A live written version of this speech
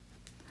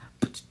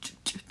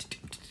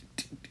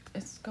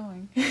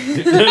going.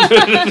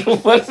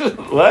 What?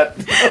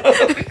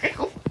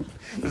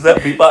 Is that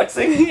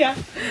beatboxing? Yeah.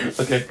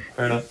 Okay,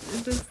 fair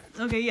enough.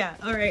 Okay, yeah,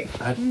 all right.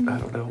 I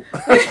don't know.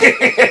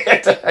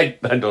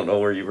 I don't know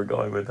where you were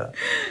going with that.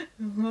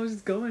 I was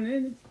just going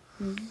in.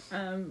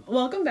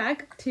 Welcome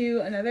back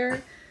to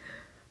another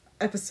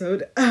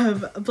episode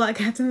of Black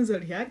Cats and the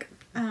Zodiac.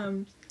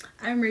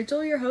 I'm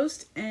Rachel, your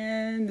host,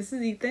 and this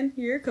is Ethan,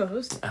 your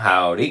co-host.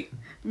 Howdy.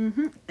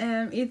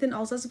 Ethan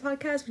also has a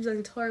podcast. Would you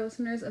like to tell our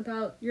listeners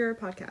about your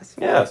podcast?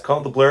 Yeah, it's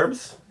called The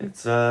Blurbs.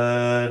 It's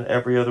an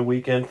every other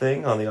weekend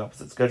thing on the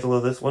opposite schedule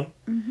of this one.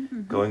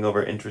 Going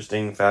over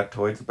interesting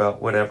factoids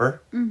about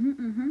whatever.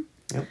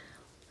 Yep.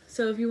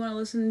 So if you want to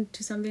listen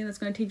to something that's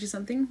going to teach you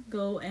something,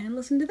 go and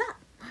listen to that.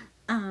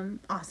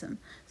 Awesome.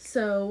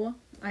 So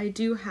I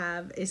do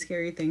have a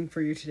scary thing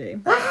for you today.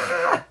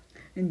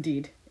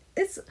 Indeed.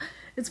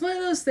 It's one of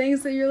those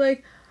things that you're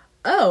like,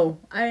 oh,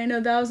 I didn't know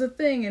that was a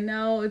thing, and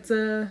now it's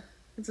a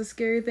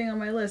scary thing on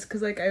my list,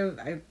 because like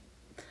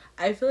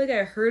I feel like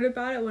I heard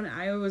about it when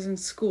I was in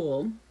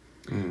school,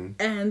 and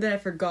then I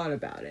forgot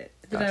about it.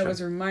 Then I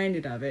was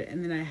reminded of it,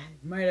 and then I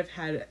might have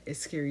had a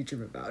scary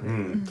dream about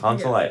it.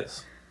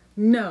 Tonsillitis. Yeah.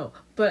 No,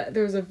 but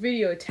there's a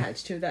video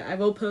attached to it that I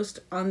will post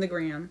on the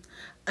gram.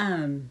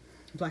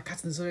 Black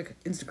Cats and the Zodiac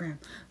Instagram.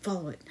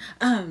 Follow it.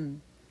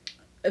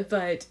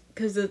 But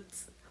because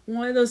it's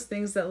one of those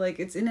things that like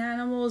it's in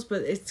animals,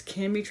 but it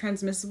can be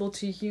transmissible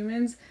to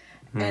humans,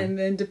 and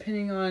then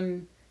depending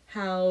on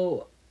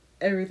how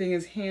everything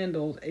is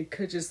handled, it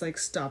could just like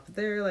stop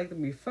there, like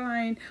it'll be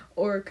fine,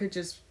 or it could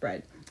just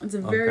spread. It's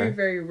a very,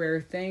 very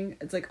rare thing.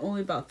 It's like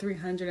only about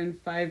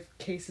 305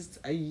 cases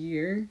a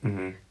year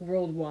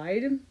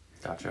worldwide.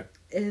 Gotcha.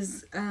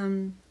 Is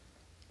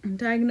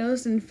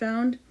diagnosed and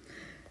found,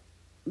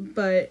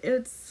 but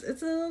it's a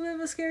little bit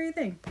of a scary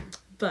thing.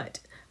 But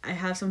I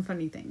have some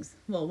funny things.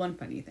 Well, one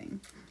funny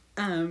thing.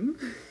 I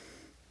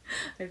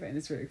find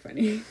this really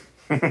funny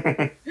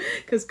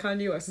because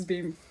Kanye West is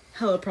being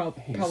hella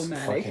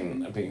problematic.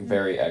 He's being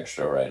very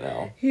extra right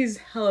now. He's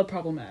hella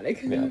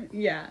problematic.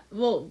 Yeah.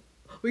 Well,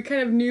 we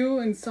kind of knew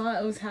and saw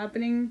it was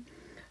happening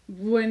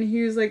when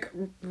he was like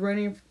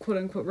running, quote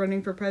unquote,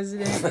 running for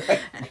president,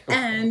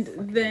 and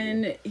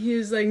then he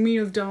was like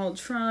meeting with Donald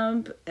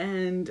Trump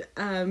and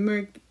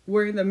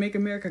wearing the "Make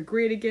America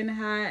Great Again"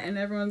 hat, and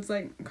everyone's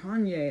like,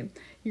 Kanye,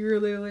 you were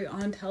literally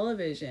on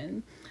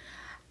television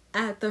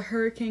at the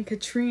Hurricane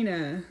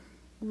Katrina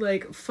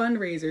like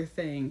fundraiser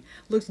thing,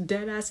 looked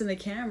dead ass in the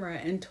camera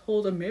and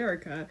told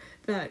America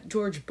that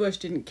George Bush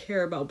didn't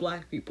care about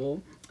black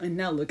people, and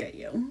now look at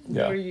you.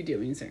 Yeah. What are you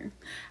doing, sir?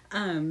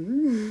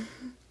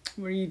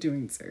 What are you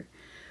doing, sir?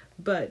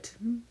 But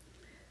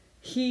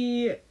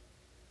he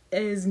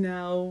is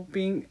now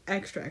being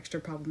extra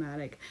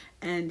problematic,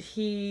 and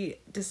he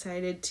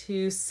decided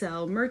to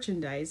sell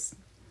merchandise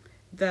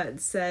that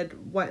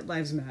said "White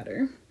Lives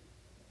Matter."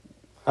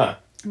 Huh.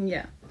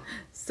 Yeah.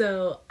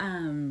 So,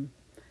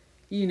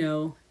 you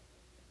know,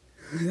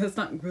 that's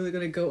not really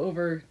going to go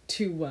over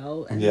too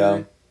well in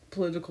the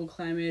political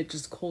climate,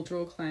 just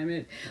cultural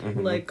climate.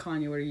 Like,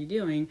 Kanye, what are you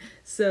doing?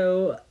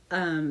 So,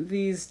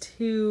 these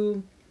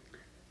two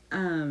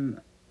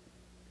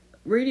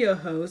radio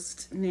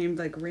hosts named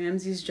like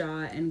Ramsey's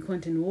Jaw and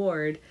Quentin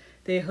Ward,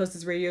 they host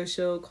this radio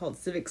show called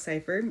Civic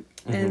Cypher,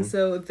 and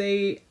so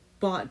they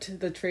bought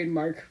the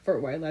trademark for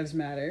White Lives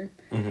Matter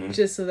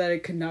just so that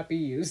it could not be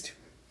used.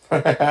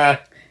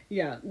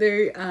 Yeah,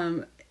 they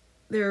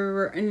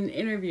were in an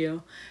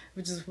interview,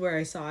 which is where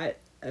I saw it,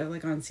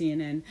 like on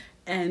CNN,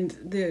 and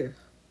the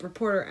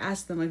reporter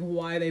asked them like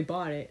why they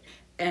bought it,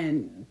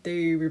 and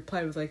they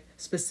replied with like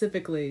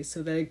specifically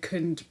so that it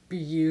couldn't be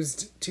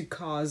used to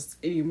cause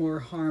any more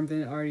harm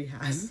than it already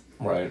has.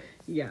 Right.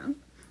 Yeah.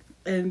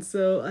 And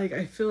so like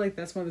I feel like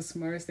that's one of the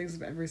smartest things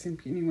I've ever seen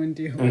anyone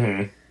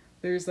do.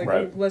 There's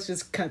like let's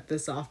just cut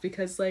this off,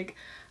 because like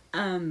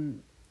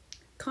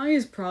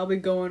Kanye's probably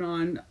going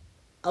on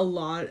a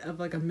lot of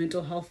like a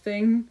mental health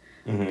thing,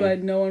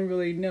 but no one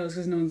really knows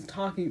because no one's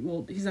talking.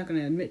 Well, he's not going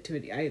to admit to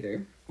it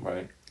either.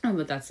 Right.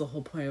 But that's the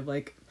whole point of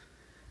like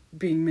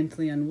being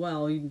mentally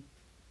unwell. You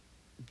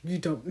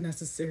don't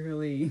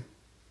necessarily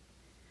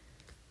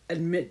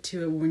admit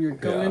to it when you're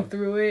going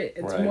through it.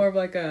 It's more of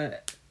like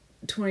a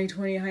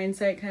 20/20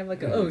 hindsight, kind of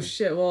like oh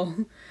shit, well,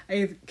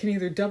 I can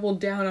either double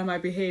down on my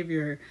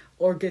behavior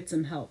or get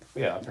some help.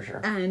 Yeah, for sure.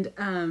 And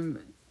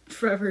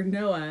Trevor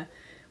Noah,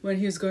 when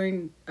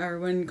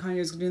Kanye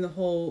was doing the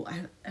whole,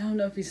 I don't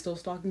know if he's still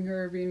stalking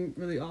her or being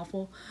really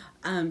awful,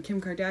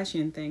 Kim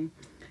Kardashian thing,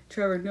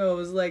 Trevor Noah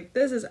was like,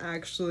 this is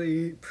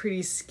actually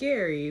pretty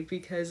scary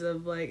because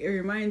of like, it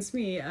reminds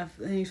me of,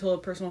 and he told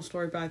a personal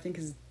story about I think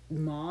his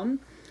mom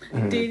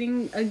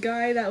dating a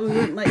guy that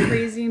wasn't like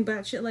crazy and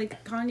batshit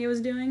like Kanye was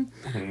doing.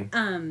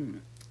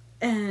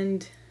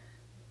 And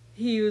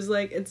he was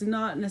like, it's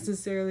not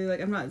necessarily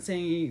like, I'm not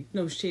saying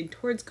no shade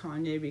towards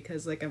Kanye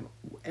because like I'm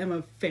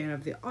a fan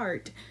of the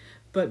art,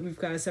 but we've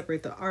got to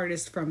separate the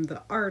artist from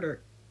the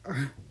arter,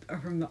 or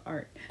from the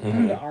art,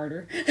 from the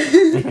arter.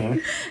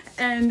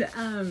 And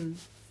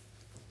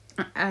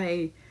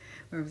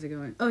where was I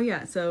going? Oh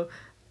yeah, so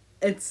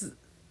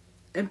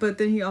but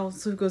then he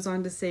also goes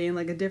on to say in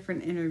like a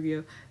different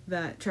interview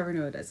that Trevor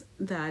Noah does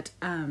that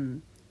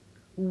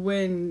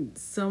when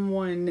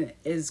someone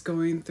is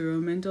going through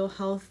a mental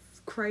health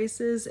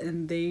crisis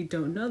and they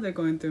don't know they're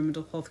going through a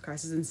mental health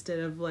crisis, instead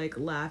of like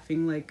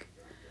laughing like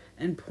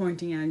and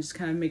pointing at and just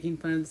kind of making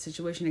fun of the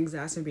situation,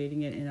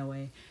 exacerbating it in a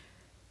way,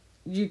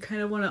 you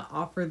kind of want to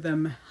offer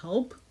them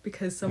help,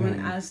 because someone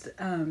asked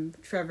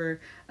Trevor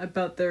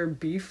about their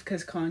beef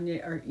because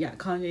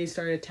Kanye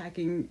started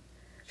attacking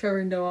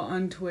Trevor Noah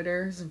on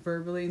Twitter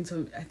verbally, and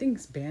so I think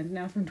it's banned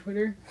now from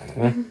Twitter.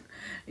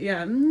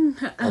 Yeah.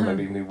 Or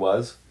maybe he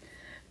was.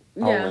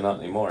 Probably not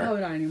anymore.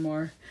 Probably not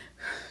anymore.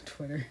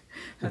 Twitter.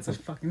 That's a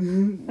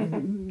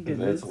fucking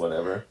goodness. It's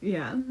whatever.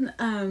 Yeah.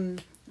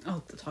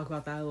 I'll talk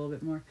about that a little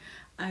bit more.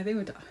 I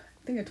think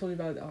I told you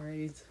about it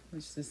already,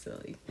 which is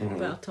silly.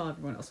 But I'll tell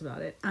everyone else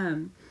about it.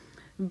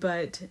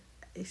 But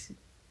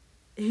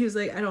he was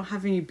like, I don't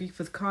have any beef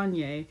with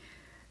Kanye.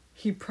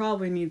 He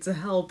probably needs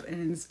help,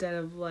 and instead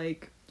of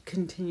like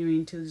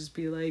continuing to just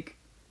be like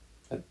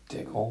a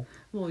dickhole.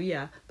 Well,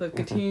 yeah, but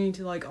continuing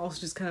to like also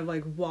just kind of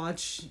like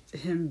watch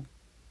him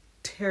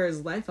tear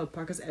his life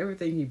apart, because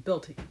everything he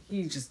built,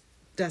 he just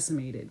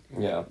decimated.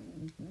 Yeah.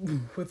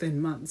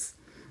 Within months,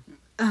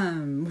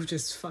 which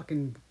is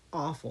fucking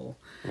awful.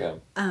 Yeah.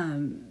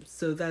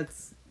 So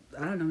that's,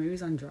 I don't know, maybe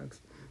he's on drugs.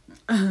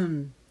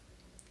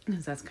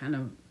 Because that's kind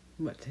of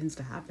what tends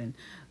to happen,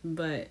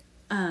 but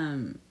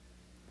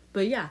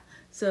yeah,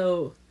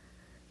 so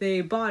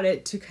they bought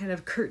it to kind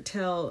of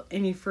curtail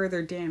any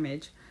further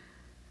damage,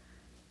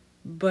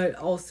 but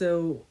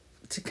also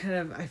to kind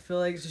of, I feel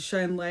like, to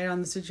shine light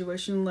on the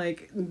situation,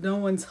 like, no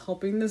one's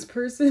helping this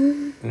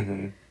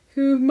person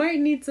who might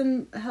need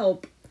some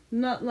help.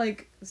 Not,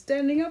 like,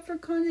 standing up for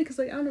Kanye, because,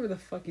 like, I don't know what the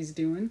fuck he's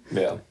doing.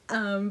 Yeah.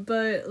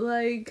 But,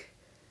 like,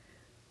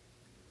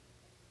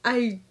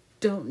 I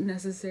don't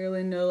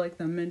necessarily know, like,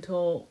 the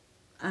mental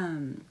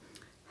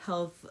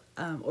health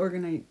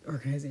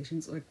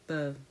organizations, like,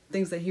 the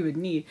things that he would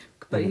need.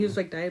 But he was,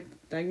 like,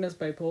 diagnosed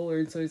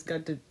bipolar, and so he's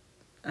got to...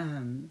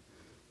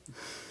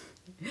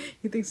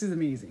 he thinks he's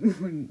amazing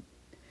when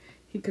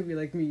he could be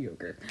like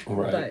mediocre.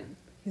 Right. But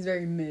he's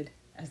very mid,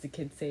 as the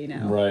kids say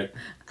now. Right.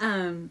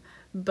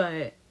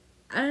 But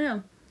I don't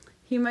know.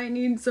 He might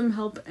need some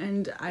help,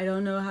 and I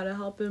don't know how to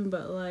help him,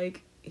 but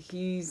like,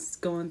 he's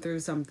going through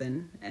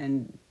something,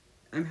 and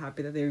I'm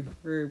happy that they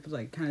were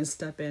like kind of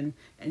step in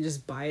and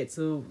just buy it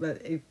so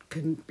that it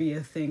couldn't be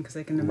a thing, because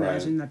I can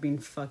imagine that being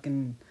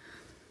fucking...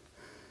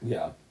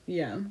 Yeah.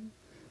 Yeah.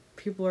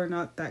 People are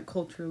not that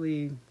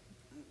culturally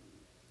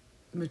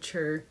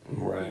mature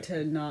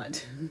to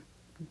not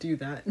do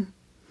that,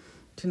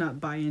 to not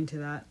buy into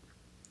that.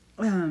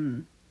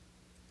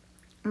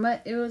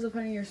 But it was a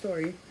funnier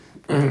story.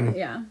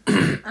 Yeah.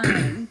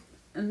 And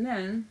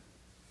then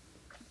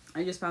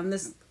I just found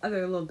this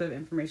other little bit of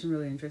information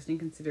really interesting,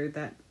 considered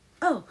that...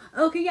 Oh,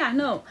 okay, yeah,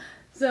 no.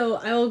 So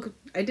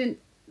I didn't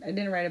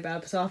write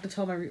about it, so I'll have to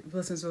tell my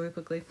listeners really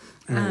quickly.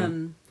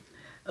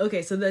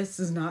 Okay, so this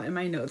is not in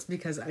my notes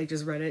because I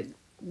just read it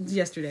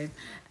yesterday,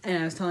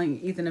 and I was telling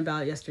Ethan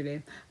about it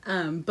yesterday.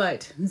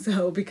 But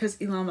so because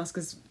Elon Musk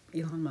is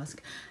Elon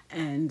Musk,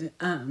 and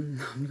I'm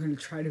going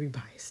to try to be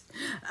biased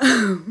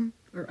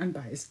or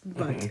unbiased,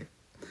 but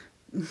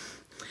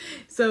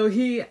so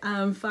he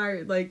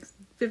fired like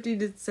 50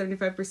 to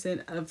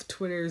 75% of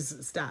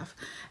Twitter's staff,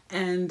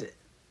 and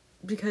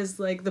because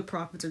like the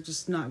profits are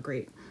just not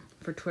great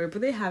for Twitter, but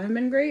they haven't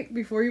been great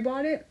before he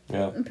bought it.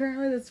 Yeah.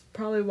 Apparently that's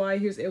probably why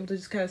he was able to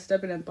just kind of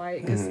step in and buy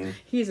it, because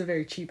he's a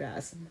very cheap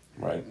ass.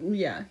 Right.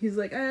 Yeah. He's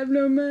like, I have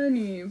no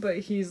money, but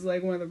he's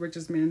like one of the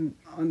richest men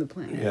on the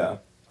planet. Yeah.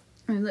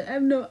 And he's like, I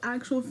have no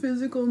actual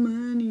physical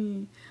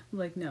money. I'm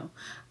like, no.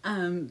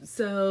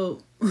 So,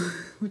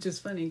 which is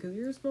funny, because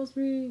you're supposed to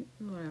be,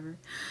 whatever.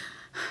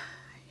 I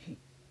hate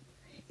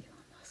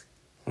Elon Musk.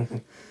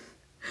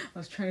 I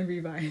was trying to be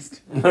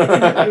biased. It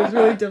was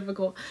really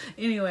difficult.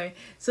 Anyway,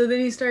 so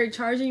then he started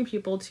charging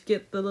people to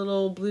get the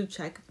little blue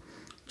check,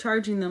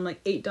 charging them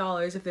like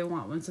 $8 if they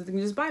want one, so they can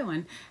just buy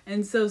one.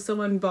 And so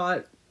someone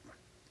bought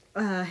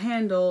a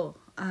handle,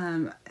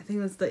 I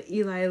think that's the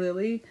Eli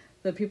Lilly,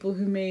 the people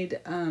who made,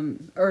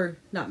 or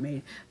not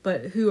made,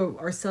 but who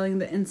are selling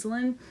the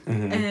insulin.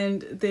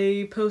 And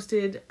they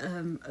posted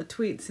a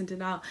tweet, sent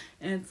it out,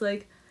 and it's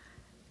like,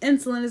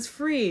 insulin is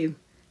free.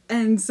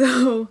 And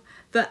so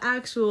the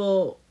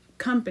actual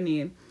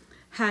company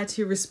had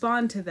to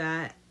respond to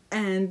that,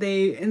 and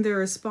they, in their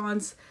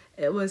response,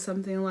 it was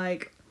something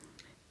like,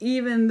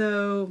 even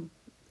though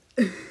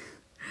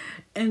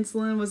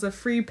insulin was a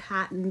free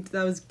patent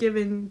that was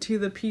given to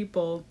the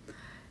people,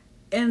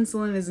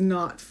 insulin is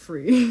not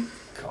free.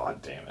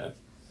 God damn it.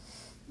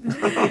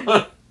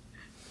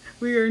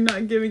 We are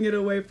not giving it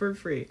away for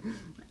free.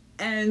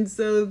 And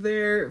so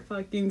their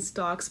fucking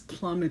stocks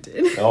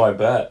plummeted. Oh, I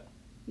bet.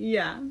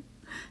 Yeah.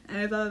 And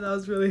I thought that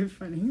was really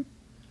funny.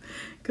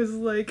 Because,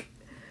 like,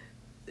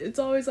 it's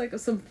always, like,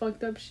 some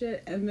fucked up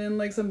shit and then,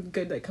 like, some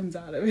good that comes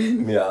out of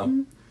it. Yeah.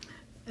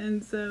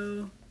 And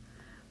so,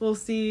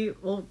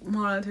 we'll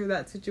monitor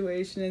that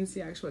situation and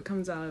see actually what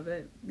comes out of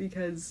it,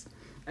 because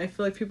I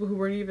feel like people who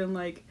weren't even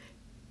like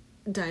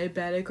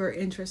diabetic or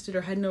interested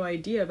or had no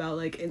idea about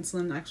like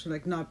insulin actually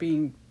like not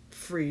being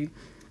free,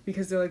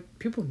 because they're like,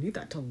 people need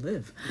that to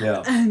live.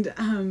 Yeah. And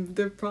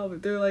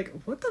they're like,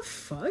 what the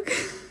fuck?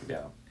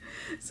 Yeah.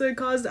 So it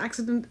caused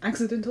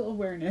accidental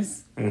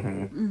awareness.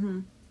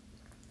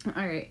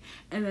 All right,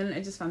 and then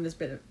I just found this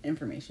bit of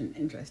information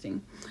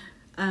interesting.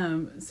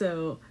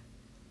 So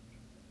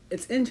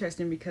it's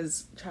interesting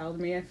because child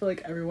me, I feel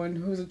like everyone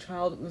who was a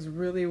child was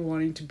really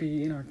wanting to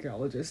be an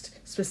archaeologist,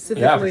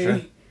 specifically for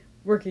sure.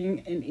 working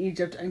in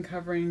Egypt,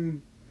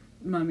 uncovering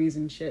mummies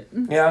and shit.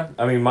 Yeah,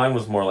 I mean, mine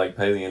was more like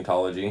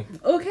paleontology.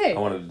 Okay. I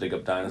wanted to dig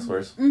up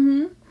dinosaurs.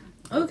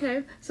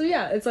 Okay, so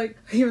yeah, it's like,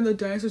 even though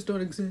dinosaurs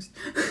don't exist.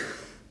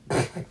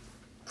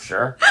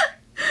 Sure.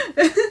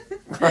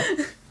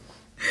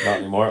 Not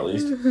anymore, at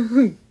least.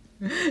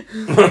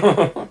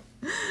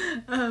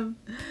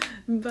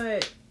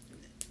 But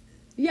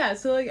yeah,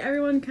 so like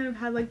everyone kind of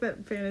had like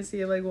that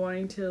fantasy of like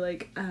wanting to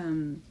like I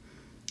don't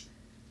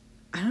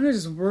know,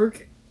 just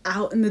work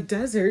out in the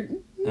desert.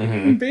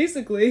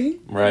 Basically.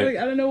 Right. Like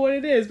I don't know what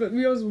it is, but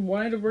we always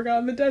wanted to work out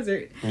in the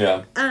desert.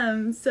 Yeah.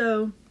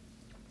 So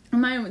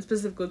mine was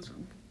specifically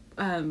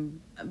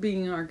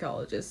being an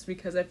archaeologist,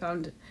 because I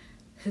found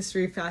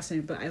history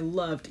fascinating, but I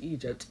loved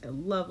Egypt. I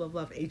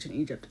love ancient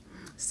Egypt.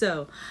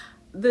 So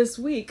this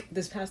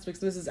past week,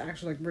 so this is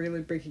actually like really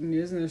breaking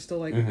news, and they're still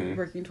like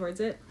working towards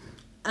it.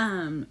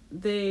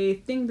 They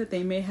think that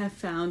they may have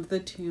found the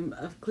tomb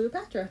of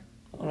Cleopatra.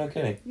 Oh, no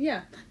kidding.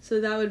 Yeah. So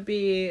that would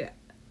be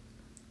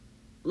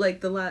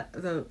like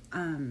so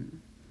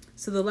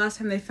the last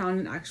time they found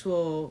an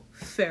actual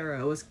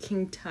pharaoh was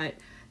King Tut,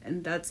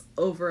 and that's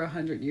over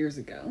 100 years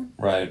ago.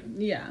 Right.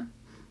 Yeah.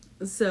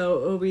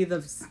 So it'll be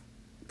the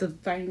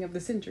finding of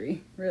the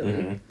century,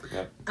 really.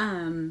 Yep.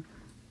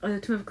 The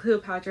tomb of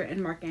Cleopatra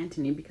and Mark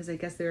Antony, because I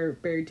guess they were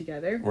buried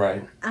together.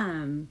 Right.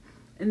 And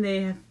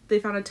they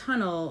found a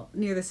tunnel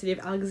near the city of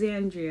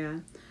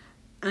Alexandria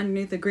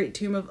underneath the great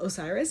tomb of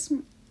Osiris.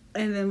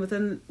 And then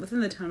within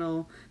the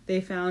tunnel,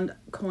 they found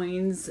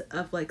coins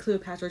of like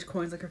Cleopatra's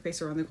coins, like her face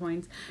around the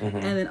coins,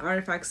 and then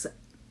artifacts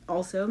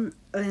also,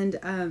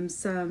 and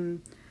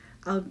some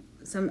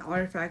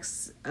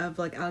artifacts of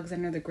like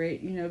Alexander the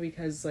Great, you know,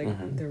 because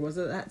like there was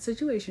that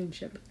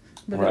situationship,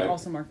 but then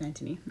also Mark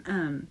Antony.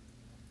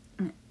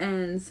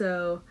 And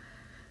so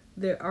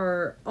there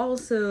are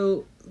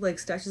also like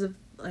statues of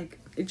like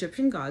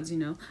Egyptian gods, you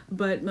know,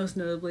 but most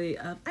notably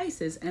of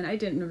Isis. And I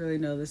didn't really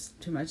know this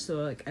too much, so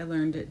like I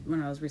learned it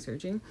when I was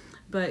researching.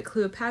 But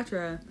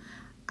Cleopatra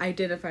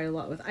identified a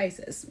lot with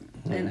Isis,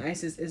 and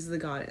Isis is the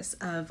goddess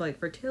of like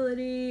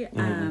fertility,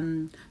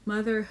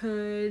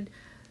 motherhood,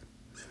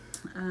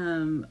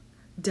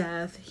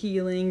 death,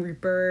 healing,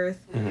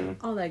 rebirth,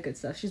 all that good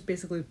stuff. She's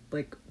basically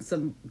like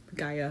some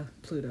Gaia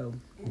Pluto.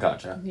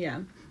 Gotcha.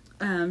 Yeah.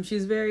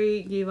 She's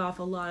gave off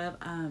a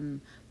lot of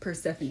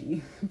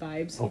Persephone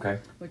vibes. Okay.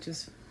 Which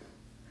is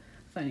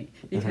funny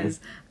because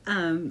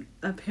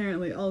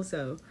apparently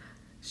also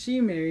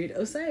she married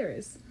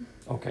Osiris.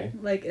 Okay.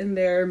 Like in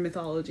their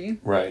mythology.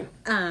 Right.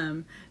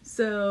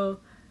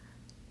 So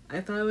I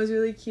thought it was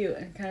really cute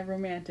and kind of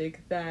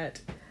romantic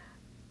that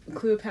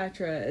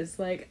Cleopatra is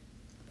like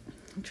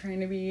trying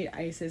to be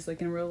Isis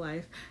like in real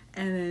life,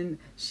 and then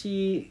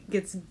she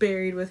gets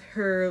buried with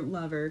her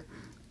lover,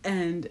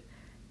 and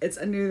it's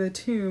under the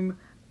tomb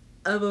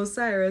of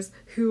Osiris,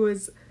 who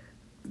was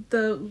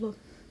the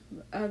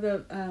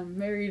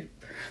married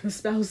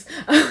spouse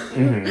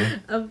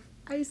of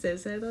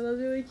Isis. I thought that was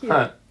really cute.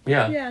 Huh.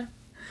 Yeah. Yeah,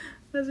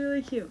 that's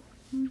really cute.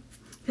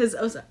 Because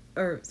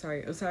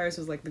Osiris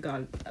was like the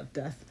god of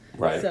death.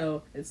 Right.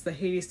 So it's the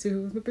Hades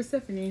to the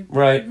Persephone.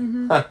 Right.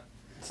 Huh.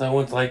 So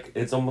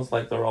it's almost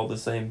like they're all the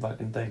same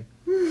fucking thing.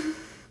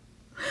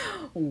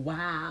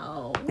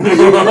 Wow.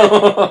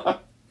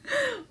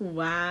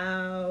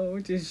 Wow.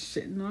 Just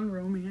shitting on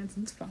romance.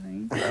 It's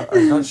fine.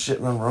 I'm not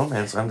shitting on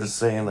romance. I'm just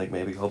saying, like,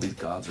 maybe all these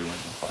gods are like the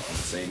fucking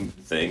same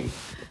thing.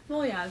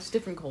 Well, yeah, it's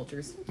different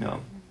cultures. Yeah.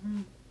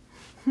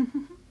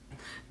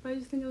 But I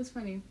just think it was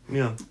funny.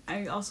 Yeah.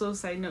 I also,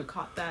 side note,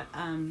 caught that,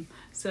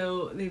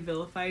 so they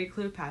vilified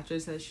Cleopatra,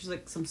 said she's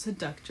like some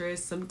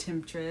seductress, some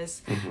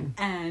temptress,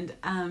 and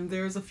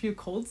there was a few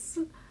cults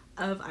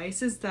of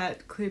Isis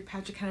that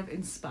Cleopatra kind of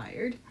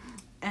inspired,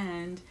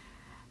 and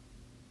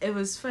it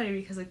was funny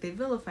because like they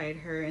vilified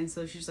her, and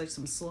so she's like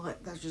some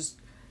slut that just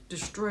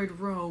destroyed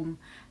Rome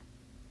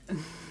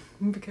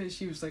because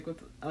she was like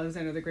with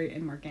Alexander the Great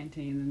and Mark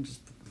Antony, and then just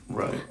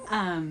right.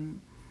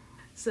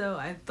 So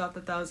I thought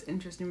that was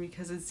interesting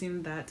because it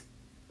seemed that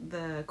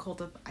the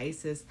cult of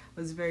Isis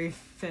was very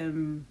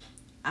femme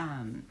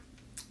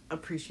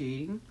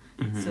appreciating.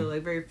 So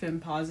like very femme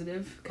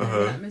positive kind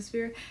of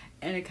atmosphere,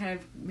 and it kind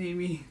of made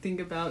me think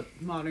about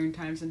modern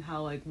times and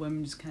how like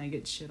women just kind of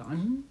get shit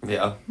on.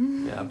 Yeah.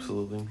 Yeah,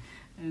 absolutely.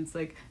 And it's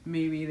like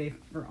maybe they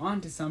were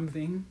onto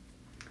something,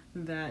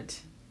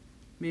 that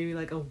maybe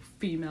like a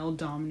female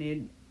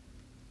dominated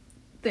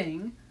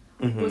thing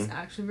was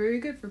actually very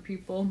good for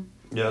people.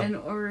 Yeah. In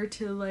order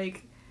to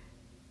like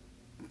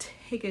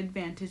take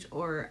advantage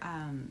or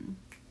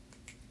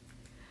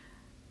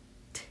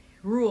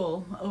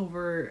rule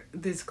over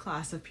this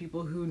class of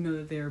people who know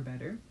that they are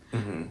better.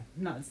 Mm-hmm.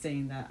 Not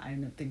saying that I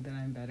don't think that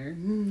I'm better.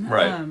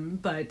 Right.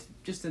 But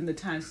just in the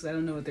times, because I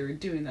don't know what they were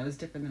doing, that was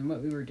different than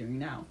what we were doing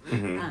now.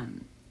 Mm-hmm.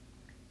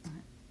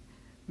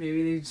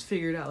 Maybe they just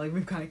figured out, like,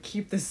 we've got to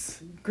keep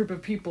this group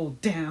of people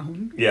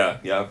down. Yeah,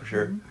 for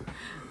sure.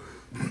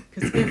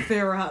 Because if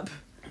they're up,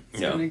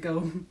 it's going to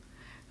go...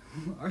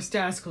 Our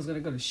status quo is going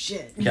to go to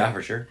shit. Yeah,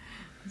 for sure.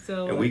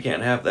 So, and we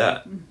can't have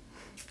that.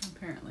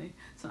 Apparently.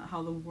 It's not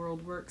how the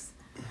world works.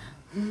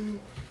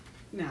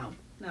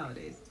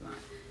 Nowadays, it's not.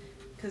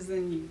 Because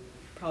then you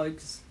probably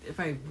just... If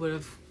I would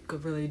have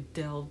really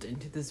delved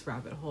into this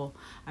rabbit hole,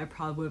 I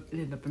probably would have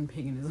ended up in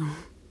paganism.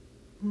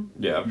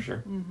 Yeah, for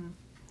sure.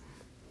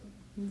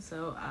 Mm-hmm.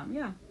 So,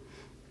 yeah.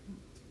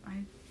 I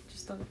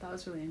just thought that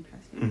was really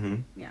interesting.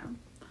 Mm-hmm. Yeah.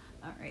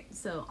 All right.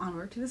 So,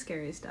 onward to the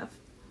scary stuff.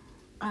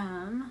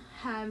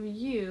 Have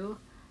you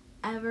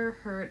ever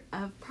heard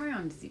of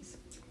Prion disease?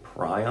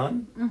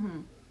 Prion?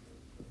 Mm-hmm.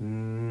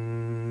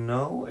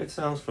 No, it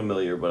sounds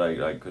familiar, but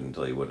I couldn't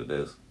tell you what it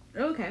is.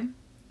 Okay.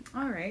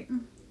 All right.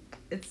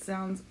 It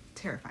sounds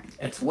terrifying.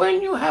 It's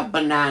when you have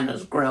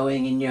bananas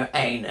growing in your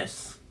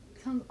anus.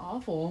 Sounds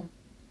awful.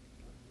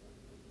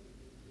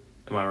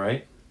 Am I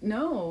right?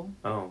 No.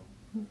 Oh.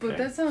 Okay. But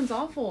that sounds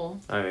awful.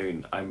 I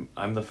mean,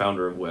 I'm the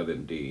founder of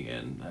WebMD,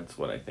 and that's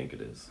what I think it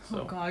is.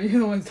 So. Oh God,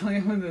 you're the one telling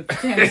everyone that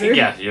it's cancer.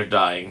 Yeah, you're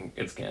dying.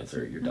 It's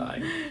cancer. You're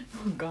dying.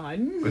 Oh God.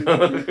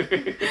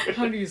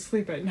 How do you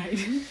sleep at night?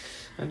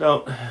 I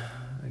don't.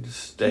 I just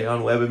stay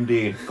on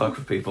WebMD and fuck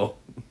with people.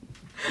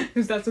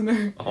 Because that's when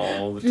they're...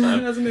 All the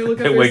time. That's when they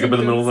look I at wake up in the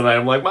middle of the night,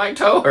 I'm like, my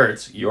toe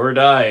hurts. You're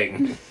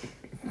dying.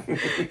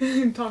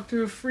 Talk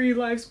to a free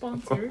live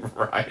sponsor.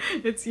 Right.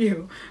 It's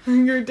you.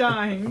 You're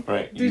dying.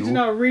 Right. Did you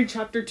not read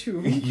chapter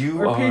 2?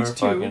 You or are page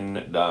 2?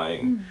 Fucking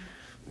dying.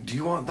 Do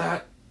you want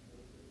that?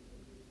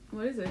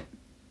 What is it?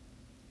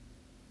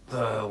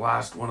 The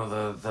last one of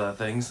the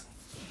things?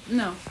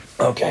 No.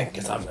 Okay,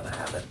 because I'm going to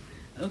have it.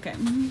 Okay.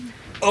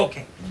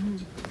 Okay.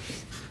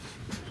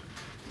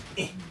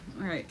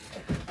 All right.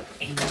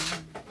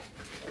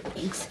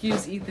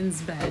 Excuse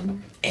Ethan's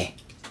bed. And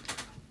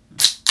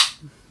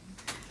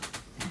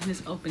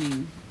his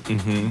opening.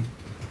 Mm-hmm.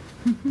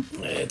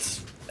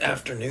 It's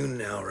afternoon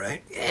now,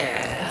 right?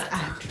 Yeah, it's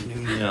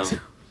afternoon now.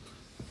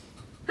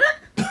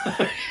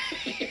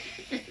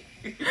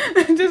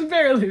 Just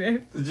barely,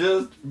 babe.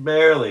 Just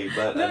barely,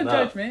 but no enough.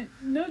 Judgment.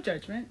 No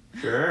judgment.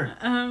 Sure.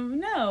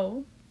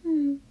 No.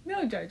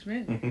 No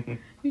judgment.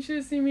 You should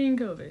have seen me in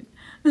COVID.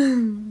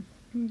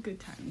 Good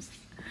times.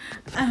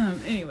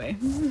 Anyway.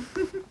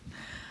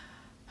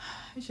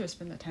 I should have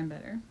spent that time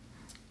better.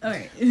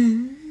 Alright.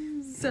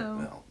 So.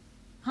 Well,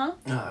 huh?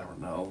 I don't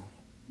know.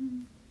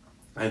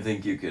 I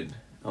think you could.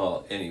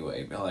 Well,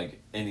 anyway, like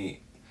in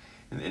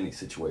any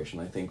situation,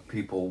 I think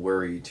people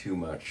worry too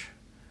much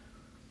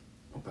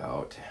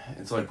about.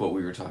 It's like what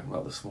we were talking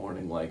about this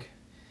morning. Like,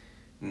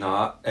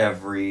 not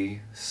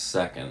every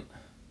second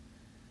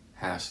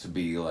has to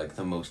be like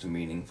the most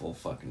meaningful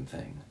fucking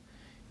thing.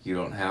 You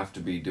don't have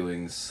to be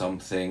doing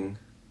something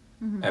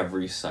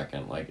every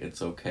second. Like,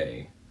 it's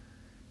okay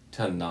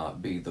to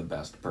not be the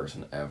best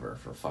person ever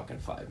for fucking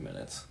 5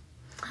 minutes.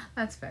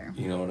 That's fair.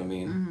 You know what I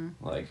mean? Mm-hmm.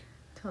 Like,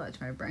 tell that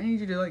to my brain. I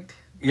need you to like.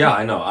 Yeah,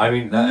 I know. I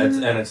mean,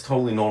 it's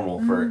totally normal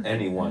for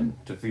anyone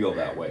to feel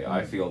that way.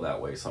 I feel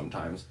that way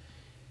sometimes,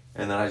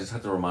 and then I just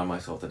have to remind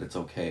myself that it's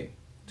okay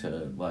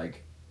to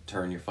like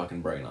turn your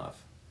fucking brain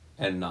off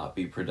and not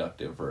be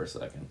productive for a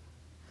second.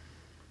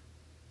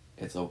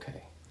 It's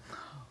okay.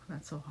 Oh,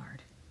 that's so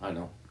hard. I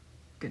know.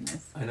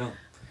 Goodness. I know.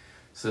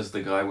 Says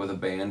the guy with a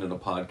band and a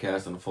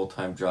podcast and a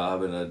full-time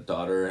job and a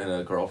daughter and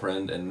a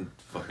girlfriend and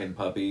fucking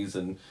puppies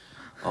and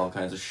all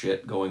kinds of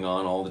shit going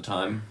on all the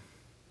time.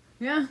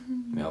 Yeah.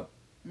 Yep.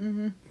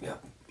 Mm-hmm.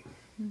 Yep.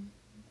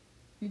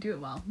 You do it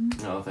well.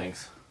 Oh,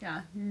 thanks.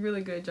 Yeah, you're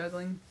really good at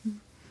juggling.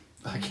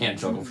 I can't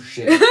juggle for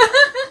shit.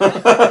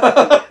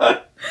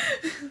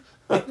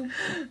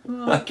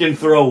 Well, I can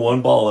throw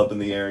one ball up in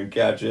the air and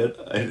catch it.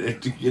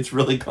 It gets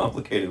really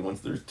complicated once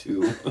there's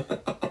two.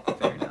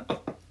 Fair enough.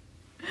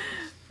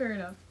 Fair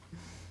enough.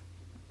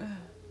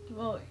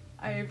 Well,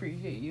 I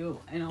appreciate you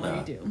and all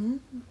you do.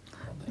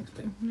 Well, thanks,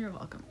 babe. You're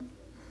welcome.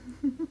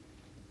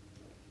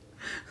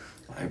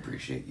 I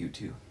appreciate you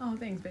too. Oh,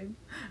 thanks, babe.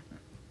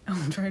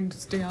 I'm trying to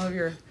stay out of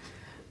your...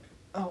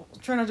 Oh,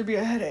 try not to be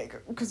a headache,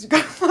 because you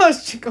got a lot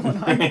of shit going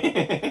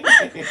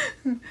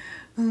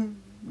on.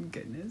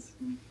 Goodness.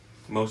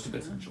 Most of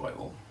it's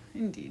enjoyable.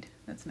 Indeed.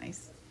 That's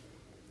nice.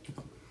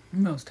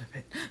 Most of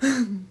it.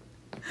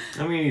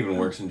 I mean, even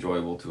work's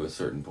enjoyable to a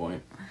certain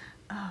point.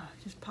 Oh,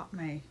 just popped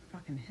my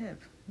fucking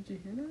hip. Did you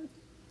hear that?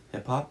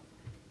 Hip hop?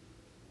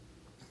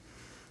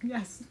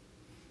 Yes.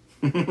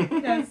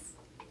 Yes.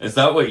 Is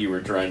that what you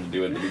were trying to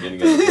do at the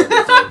beginning of the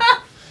episode?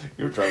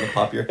 You were trying to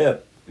pop your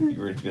hip. You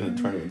were going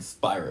to try to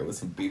inspire it with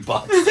some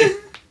beatboxing.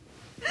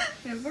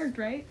 It worked,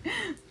 right?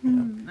 Yeah.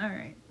 All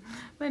right.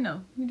 But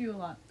no, you do a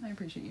lot. I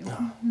appreciate you.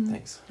 Oh,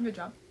 thanks. Good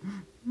job.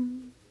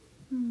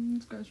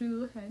 Scratch your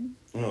little head.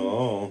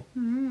 Oh.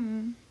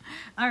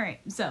 All right,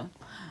 so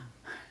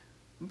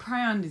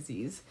prion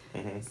disease.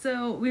 Mm-hmm.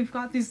 So we've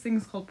got these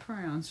things called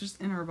prions just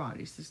in our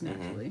bodies, just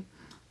naturally.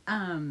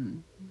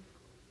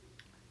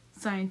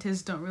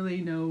 Scientists don't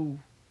really know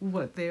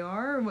what they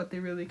are or what they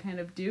really kind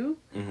of do,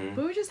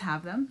 but we just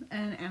have them,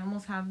 and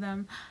animals have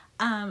them.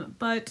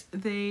 But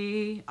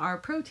they are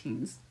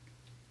proteins,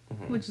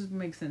 which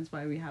makes sense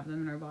why we have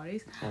them in our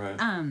bodies. Right.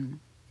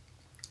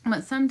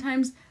 But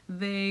sometimes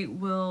they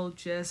will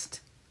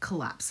just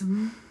collapse.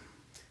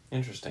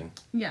 Interesting.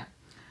 Yeah.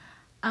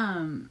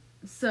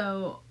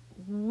 So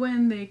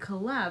when they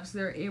collapse,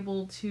 they're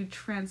able to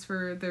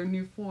transfer their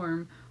new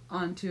form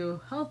onto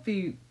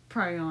healthy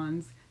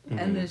prions,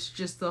 and this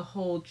just the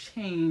whole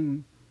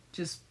chain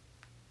just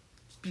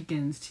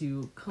begins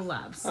to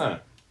collapse. Huh.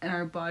 And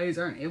our bodies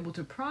aren't able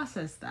to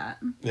process that.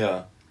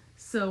 Yeah.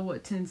 So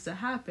what tends to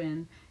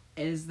happen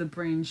is the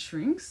brain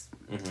shrinks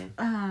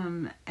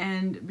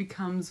and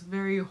becomes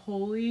very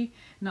wholly,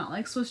 not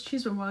like Swiss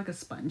cheese, but more like a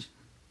sponge.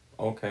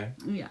 Okay.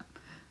 Yeah.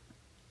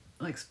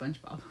 Like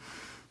SpongeBob.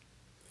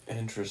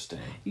 Interesting.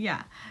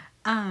 Yeah.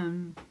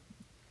 And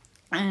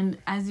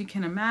as you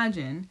can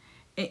imagine,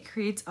 it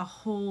creates a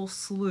whole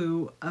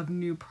slew of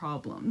new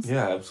problems.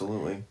 Yeah,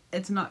 absolutely.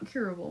 It's not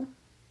curable.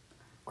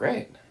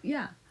 Great.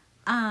 Yeah.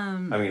 I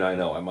mean, I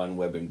know. I'm on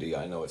WebMD.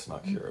 I know it's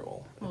not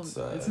curable. Well,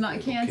 it's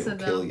not cancer, it'll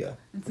though. kill you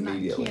It's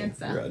immediately. not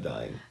cancer. You're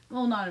dying.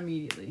 Well, not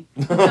immediately.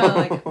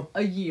 Like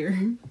a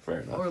year.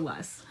 Fair enough. Or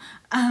less.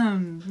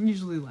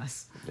 Usually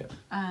less. Yeah.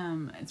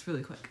 It's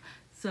really quick.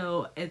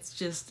 So it's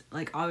just,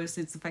 like,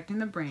 obviously it's affecting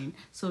the brain.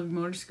 So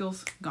motor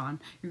skills, gone.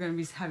 You're going to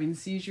be having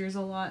seizures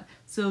a lot.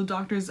 So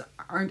doctors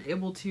aren't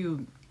able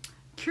to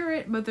cure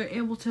it, but they're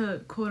able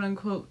to, quote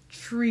unquote,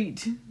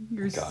 treat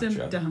your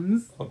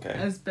symptoms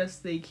as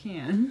best they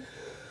can.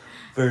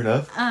 Fair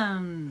enough.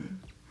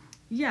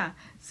 Yeah.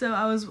 So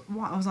I was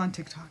on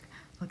TikTok,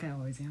 like I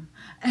always am,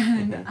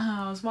 and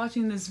I was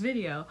watching this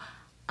video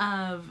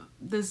of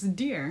this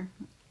deer,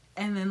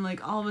 and then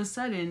like all of a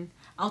sudden,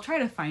 I'll try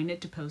to find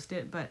it to post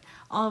it, but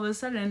all of a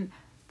sudden,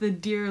 the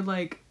deer,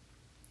 like,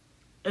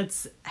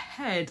 its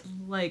head,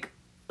 like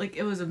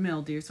it was a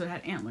male deer, so it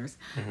had antlers,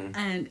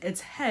 and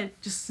its head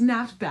just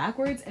snapped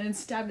backwards, and it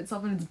stabbed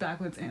itself in its back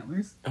with its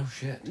antlers. Oh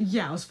shit.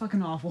 Yeah, it was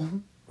fucking awful.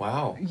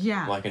 Wow.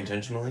 Yeah. Like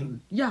intentionally?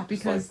 Yeah,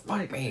 because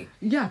like, fuck me.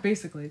 Yeah,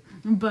 basically.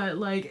 But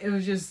like it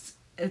was just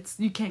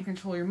you can't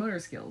control your motor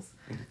skills.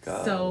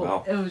 God,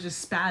 so it was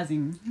just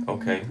spazzing.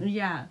 Okay.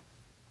 Yeah.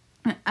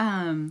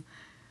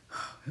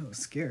 It was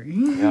scary.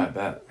 Yeah, I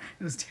bet.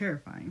 It was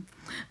terrifying.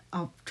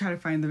 I'll try to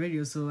find the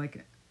video. So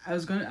like I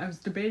was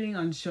debating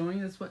on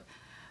showing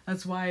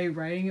that's why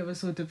writing it was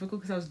so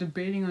difficult, because I was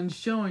debating on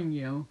showing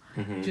you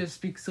just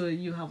so that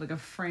you have like a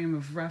frame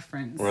of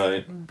reference.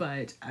 Right.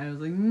 But I was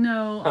like,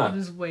 no, I'll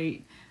just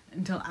wait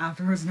until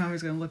afterwards, and I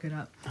was going to look it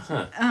up.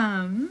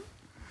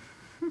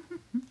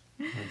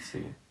 Let's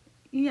see.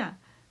 Yeah.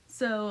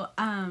 So,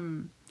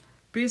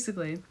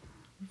 basically,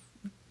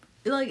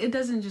 like, it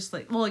doesn't just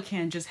like, well, it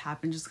can just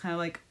happen. Just kind of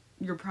like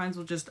your prions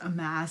will just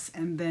amass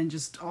and then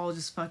just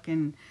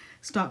fucking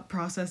stop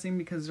processing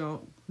because they're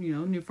all,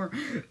 new form.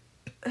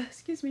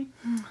 Excuse me,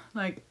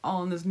 like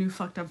all in this new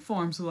fucked up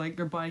form, so like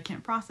your body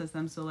can't process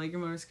them, so like your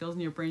motor skills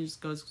and your brain just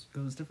goes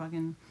to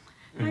fucking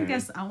I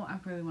guess I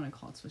really want to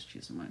call it Swiss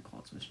cheese. I want to call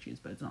it Swiss cheese,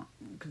 but it's not,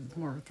 because it's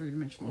more of a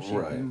three-dimensional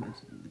shape than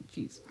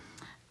cheese.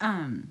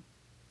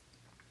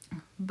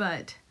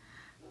 But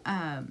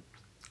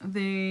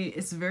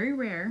it's very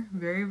rare,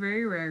 very,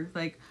 very rare.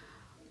 Like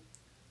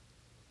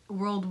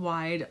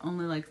worldwide,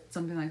 only like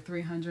something like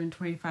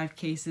 325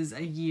 cases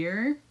a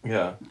year.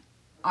 Yeah.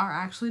 Are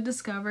actually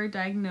discovered,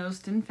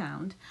 diagnosed, and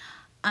found.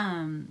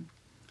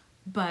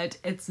 But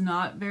it's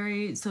not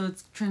very, so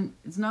it's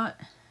not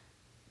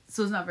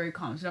very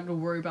common. So you don't have to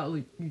worry about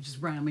like you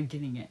just randomly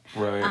getting it.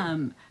 Right.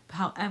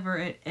 However,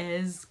 it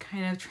is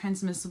kind of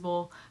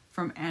transmissible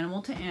from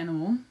animal to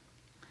animal,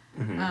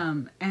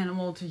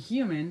 animal to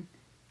human,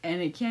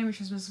 and it can be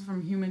transmissible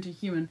from human to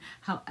human.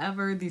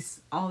 However,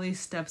 all these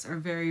steps are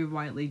very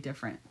widely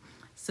different.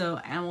 So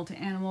animal to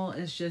animal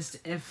is just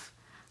if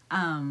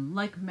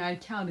like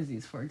mad cow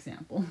disease, for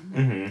example.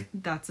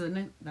 That's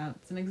an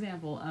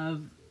example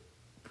of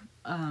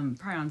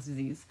Prion's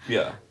disease.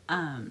 Yeah.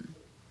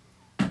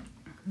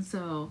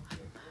 So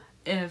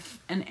if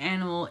an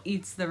animal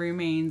eats the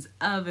remains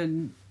of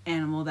an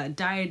animal that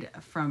died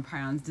from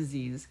Prion's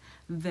disease,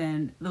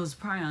 then those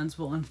prions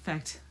will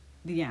infect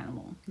the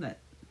animal.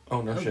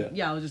 Shit.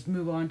 Yeah, it'll just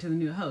move on to the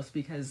new host,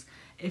 because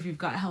if you've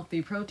got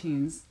healthy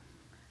proteins,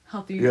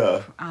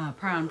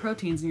 prion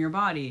proteins in your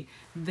body,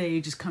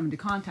 they just come into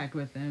contact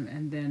with them,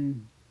 and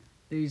then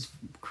they just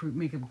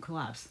make them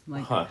collapse.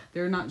 Like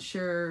they're not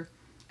sure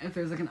if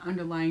there's like an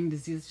underlying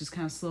disease, just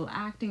kind of slow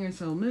acting or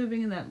slow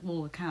moving, and that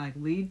will kind of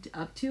like lead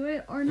up to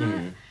it or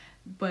not.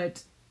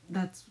 But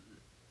that's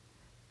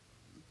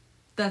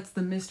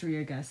the mystery,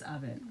 I guess,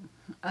 of it.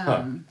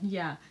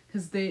 Yeah,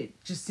 because they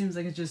just seems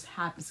like it just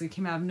happens. It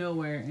came out of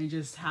nowhere and it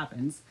just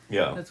happens.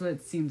 Yeah, that's what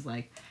it seems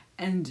like.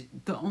 And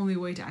the only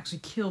way to actually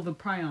kill the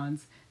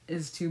prions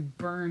is to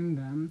burn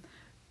them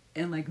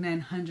in like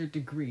 900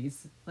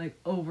 degrees, like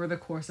over the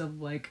course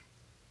of like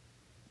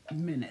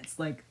minutes,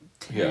 like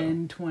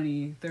 10,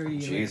 20, 30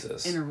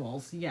 like,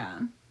 intervals.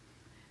 Yeah.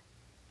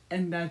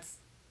 And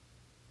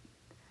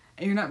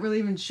you're not really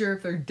even sure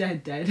if they're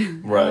dead.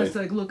 Right. Unless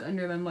like look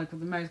under them like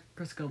with a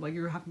microscope. Like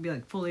you have to be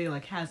like fully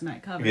like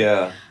hazmat covered.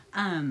 Yeah.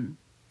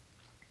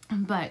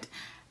 But,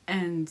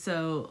 and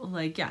so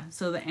like, yeah,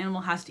 so the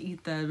animal has to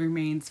eat the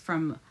remains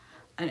from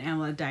an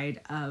animal that died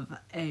of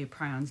a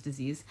Prion's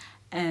disease.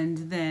 And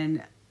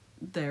then,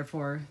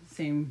 therefore,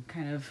 same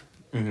kind of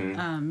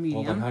medium.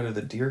 Well, then how do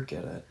the deer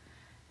get it?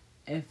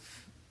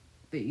 If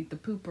they eat the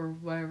poop or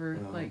whatever,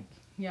 like,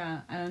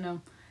 yeah, I don't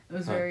know. It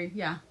was very,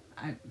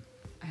 I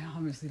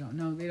obviously don't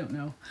know. They don't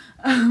know.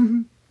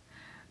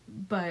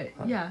 But,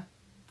 yeah,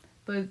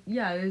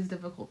 it is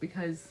difficult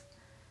because,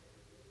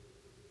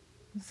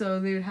 so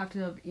they would have to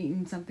have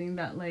eaten something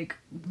that, like,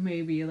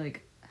 maybe,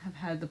 like, have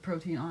had the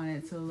protein on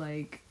it, so,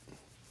 like,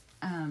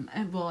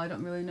 and, well, I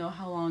don't really know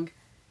how long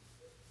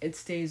it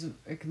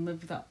can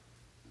live without,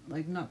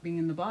 like, not being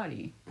in the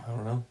body. I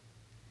don't know.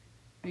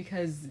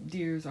 Because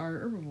deers are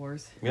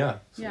herbivores. Yeah.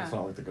 So it's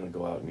not like they're going to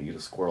go out and eat a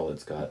squirrel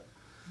that's got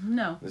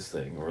this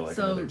thing, or like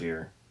another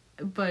deer.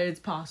 But it's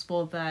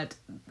possible that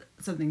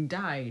something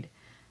died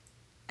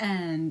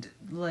and,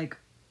 like,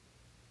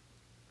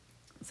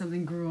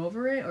 something grew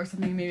over it, or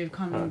something maybe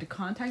come into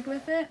contact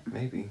with it.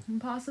 Maybe.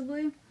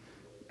 Possibly.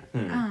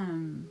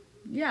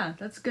 Yeah,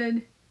 that's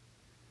good.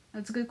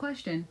 That's a good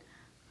question.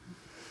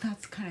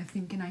 That's kind of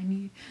thinking I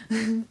need.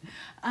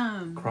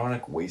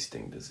 Chronic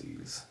wasting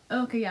disease.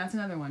 Okay, yeah, it's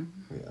another one.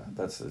 Yeah,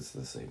 it's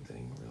the same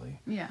thing, really.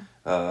 Yeah.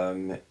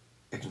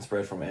 It can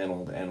spread from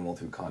animal to animal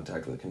through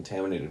contact with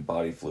contaminated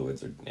body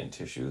fluids and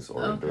tissues,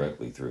 or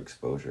indirectly through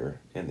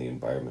exposure in the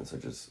environment,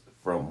 such as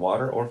from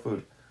water or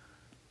food.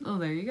 Oh,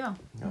 there you go.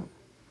 Yeah.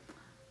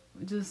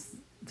 Just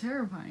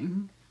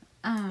terrifying.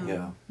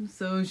 Yeah.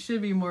 So it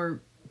should be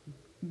more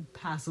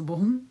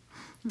passable.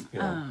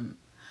 Yeah.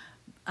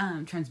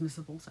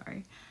 Transmissible,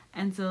 sorry.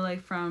 And so,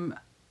 like, from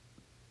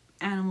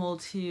animal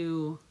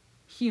to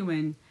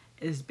human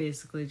is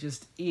basically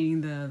just eating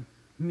the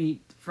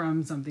meat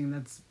from something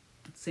that's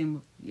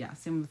same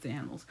with the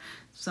animals.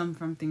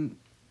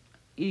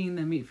 Eating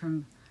the meat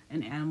from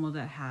an animal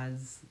that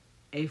has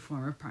a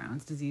form of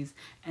Prion's disease.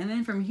 And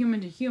then from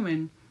human to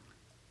human,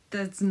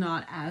 that's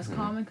not as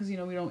common because, we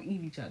don't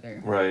eat each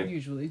other. Right.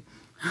 Usually.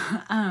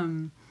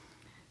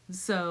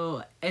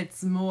 So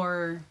it's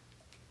more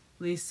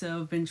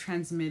so been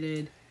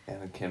transmitted.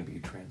 And it can be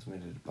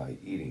transmitted by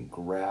eating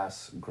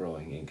grass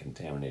growing in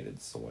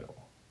contaminated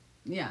soil.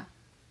 Yeah.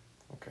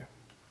 Okay.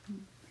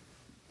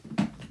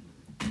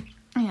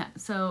 Yeah,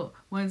 so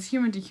when it's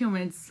human to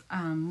human, it's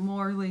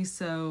morely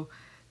so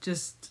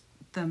just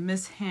the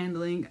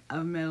mishandling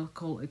of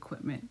medical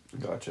equipment.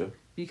 Gotcha.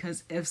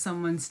 Because if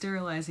someone's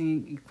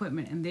sterilizing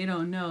equipment and they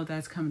don't know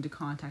that's come into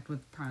contact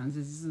with Prion's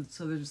disease,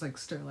 so they're just like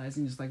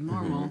sterilizing just like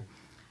normal,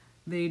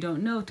 they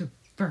don't know to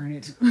burn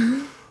it.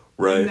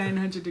 Right.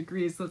 900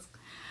 degrees. That's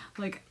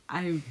like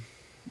I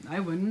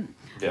wouldn't.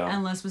 Yeah.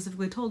 Unless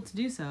specifically told to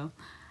do so.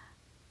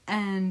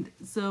 And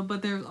so,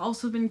 but there's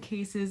also been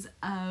cases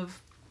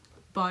of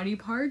body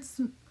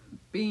parts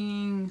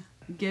being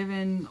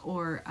given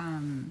or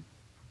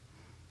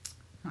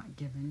not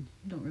given.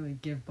 You don't really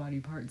give body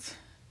parts.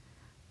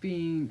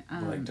 Being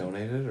like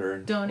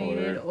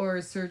donated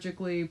or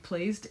surgically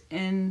placed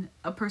in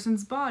a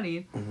person's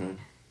body,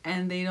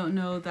 and they don't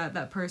know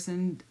that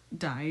person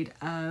died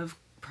of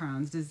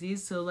Prion's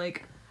disease. So,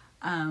 like,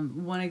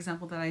 one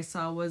example that I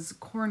saw was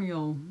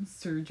corneal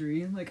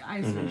surgery, like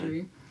eye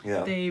surgery.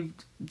 Yeah. They've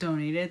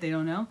donated, they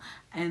don't know,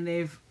 and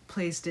they've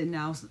placed it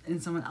now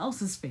in someone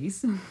else's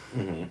face.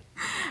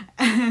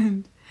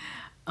 And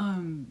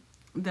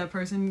that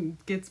person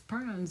gets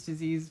Prion's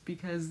disease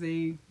because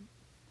they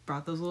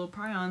brought those little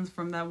prions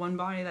from that one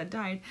body that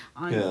died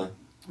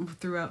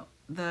throughout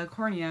the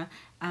cornea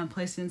and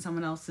placed it in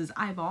someone else's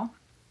eyeball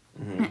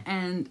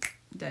and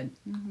dead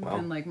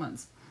within like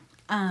months.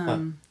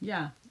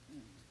 Yeah,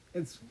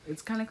 it's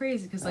kind of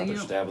crazy because they're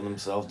stabbing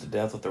themselves to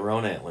death with their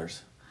own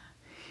antlers.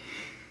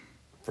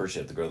 First,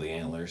 you have to grow the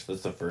antlers.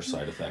 That's the first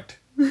side effect.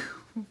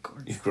 Of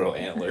course. You grow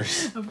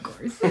antlers. Of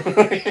course.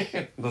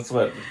 That's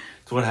what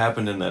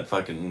happened in that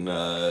fucking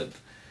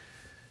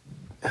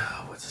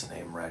what's his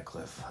name?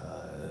 Radcliffe.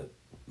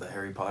 The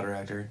Harry Potter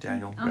actor,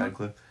 Daniel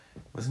Radcliffe.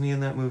 Wasn't he in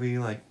that movie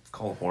like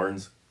called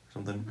Horns or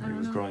something? Where he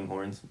was growing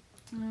horns?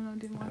 I don't know,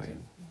 didn't watch it.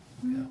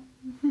 Yeah.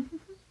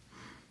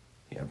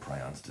 He had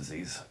Prion's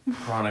disease.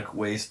 Chronic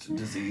waste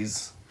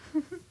disease.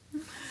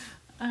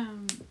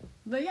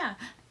 But yeah,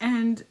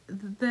 and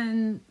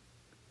then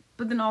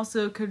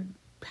also could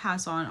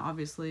pass on,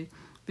 obviously,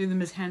 through the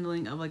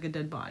mishandling of, like, a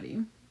dead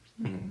body.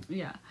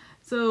 Yeah.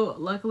 So,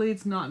 luckily,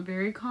 it's not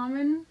very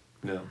common.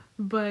 Yeah.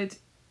 But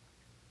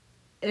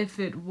if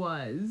it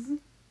was,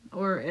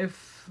 or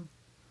if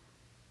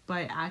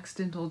by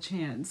accidental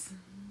chance,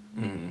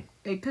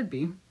 it could be.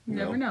 You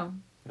never know.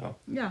 Yeah.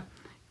 Yeah.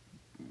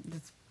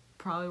 That's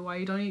probably why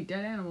you don't eat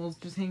dead animals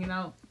just hanging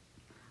out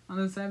on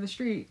the side of the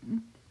street.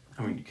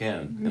 I mean, you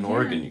can. In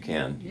Oregon, you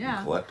can. You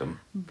can collect them.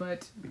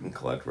 But... You can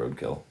collect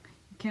roadkill.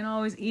 You can't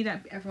always eat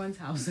at everyone's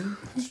house.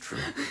 That's true.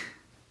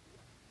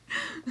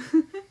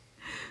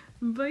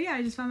 But yeah,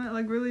 I just found that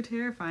like really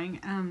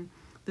terrifying.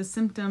 The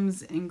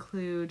symptoms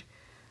include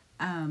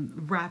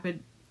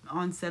rapid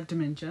onset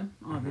dementia,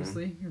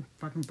 obviously. Your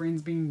fucking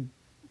brain's being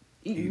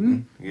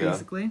eaten.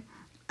 Basically.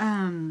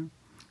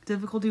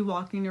 Difficulty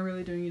walking or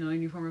really doing,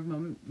 any form of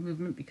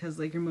movement because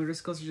like your motor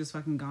skills are just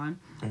fucking gone.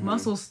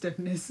 Muscle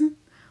stiffness,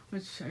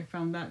 which I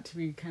found that to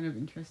be kind of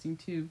interesting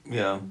too.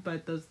 Yeah.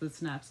 But the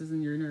synapses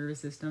in your nervous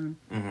system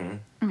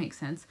makes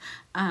sense.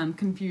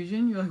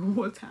 Confusion, you're like,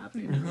 what's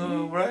happening?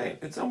 Oh, right.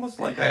 It's almost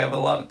like I have a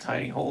lot of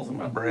tiny holes in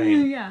my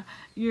brain. Yeah.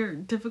 Your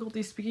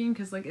difficulty speaking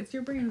because like it's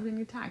your brain being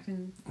attacked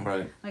and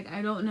like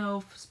I don't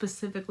know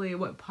specifically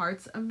what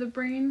parts of the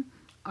brain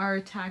are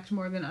attacked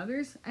more than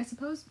others, I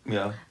suppose.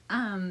 Yeah.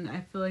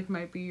 I feel like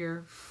might be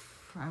your,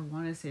 I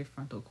want to say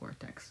frontal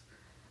cortex,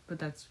 but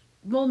that's,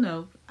 well,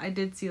 no, I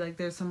did see like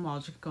there's some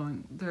logic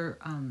going there.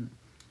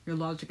 Your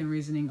logic and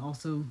reasoning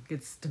also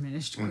gets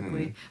diminished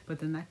quickly, but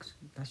then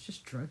that's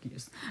just drug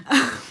use.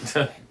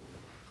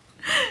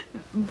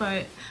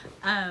 But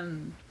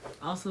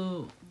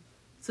also,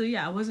 so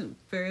yeah, I wasn't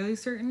fairly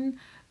certain,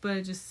 but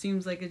it just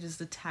seems like it just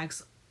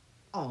attacks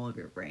all of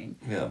your brain.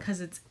 Yeah.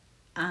 Because it's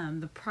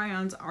the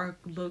prions are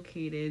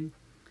located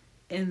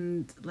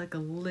in like a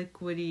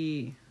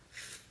liquidy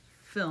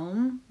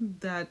film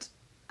that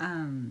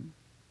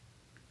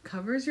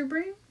covers your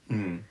brain.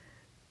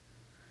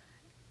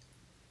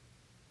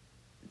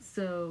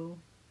 So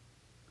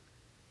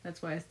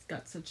that's why it's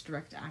got such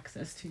direct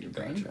access to your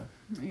brain.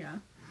 Yeah.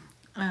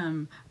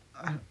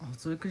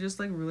 Also, it could just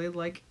like really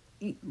like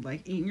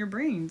eating your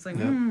brain. It's like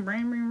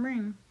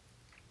brain.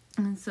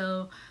 And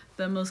so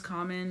the most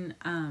common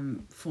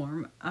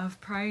form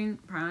of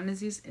prion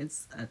disease,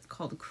 it's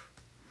called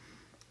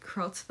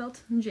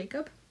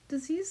Creutzfeldt-Jakob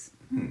disease.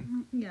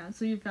 Yeah,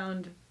 so you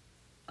found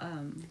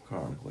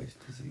chronic waste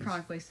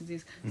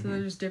disease. So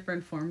there's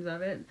different forms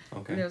of it.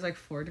 Okay. There's like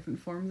 4 different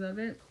forms of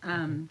it.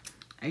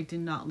 I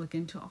did not look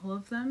into all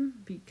of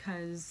them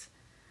because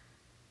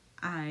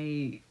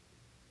I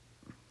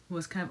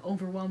was kind of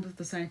overwhelmed with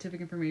the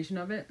scientific information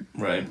of it.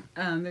 Right.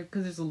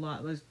 Because there's a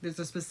lot. There's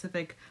a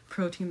specific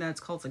protein that's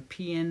called like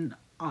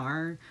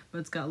PNR, but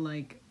it's got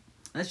like,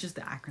 that's just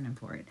the acronym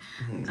for it.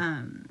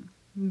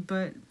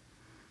 But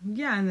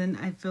yeah, and then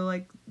I feel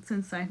like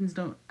since scientists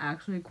don't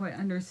actually quite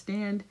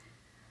understand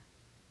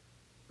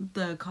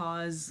the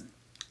cause,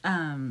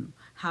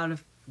 how to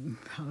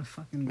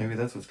fucking... Maybe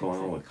that's what's going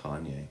on with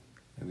Kanye.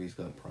 Maybe he's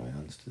got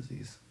Prion's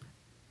disease.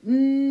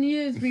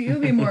 Yeah, it'll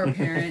be more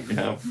apparent.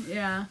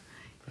 Yeah.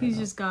 He's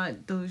just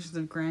got delusions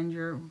of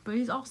grandeur, but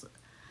he's also...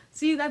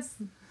 See, that's...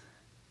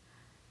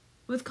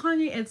 With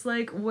Kanye, it's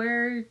like,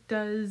 where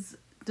does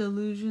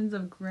delusions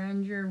of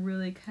grandeur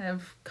really kind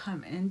of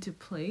come into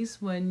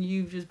place when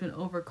you've just been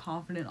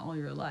overconfident all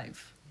your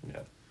life?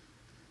 Yeah.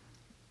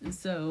 And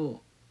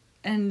so...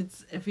 And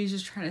it's, if he's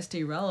just trying to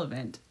stay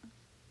relevant...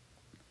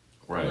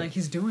 Right. Like,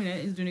 he's doing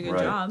it. He's doing a good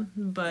job,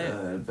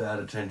 but... bad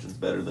attention's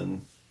better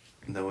than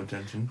no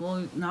attention.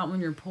 Well, not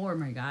when you're poor,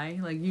 my guy.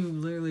 Like, you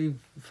literally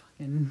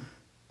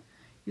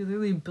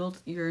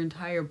built your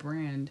entire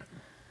brand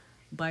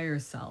by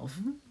yourself.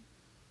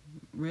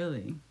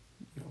 Really.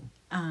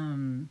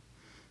 No.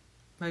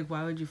 Like,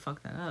 why would you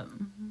fuck that up?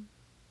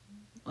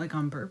 Like,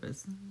 on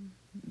purpose.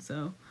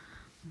 So...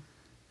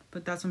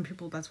 But that's what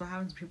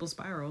happens when people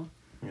spiral.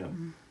 Yeah.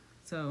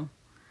 So...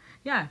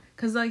 Yeah,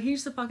 because, like, he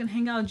used to fucking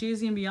hang out with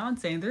Jay-Z and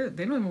Beyonce, and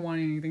they don't even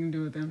want anything to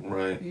do with him.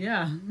 Right.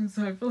 Yeah,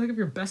 so I feel like if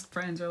your best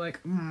friends are like,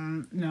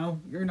 no,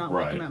 you're not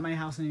welcome at my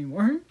house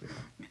anymore.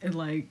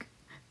 Yeah.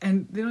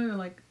 And they don't even,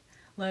 like,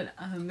 let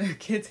their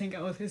kids hang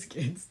out with his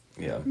kids.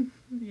 Yeah.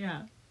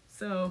 Yeah,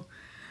 so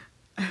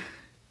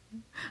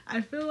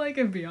I feel like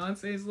if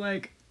Beyonce's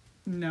like,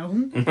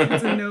 no,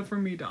 it's a no for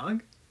me,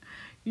 dog,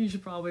 you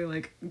should probably,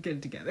 like, get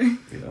it together.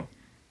 Yeah.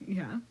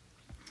 Yeah.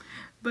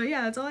 But,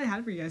 yeah, that's all I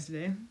had for you guys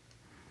today.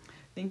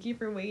 Thank you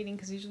for waiting,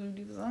 because usually we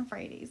do this on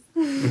Fridays.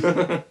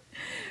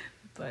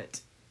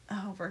 But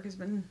work has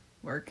been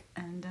work,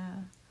 and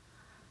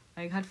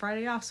I had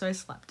Friday off, so I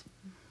slept.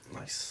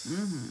 Nice.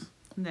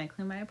 And then I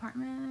cleaned my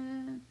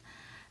apartment,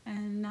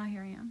 and now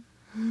here I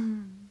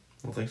am.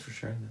 Well, thanks for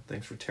sharing that.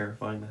 Thanks for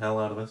terrifying the hell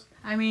out of us.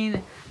 I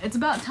mean, it's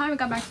about time I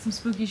got back to some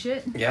spooky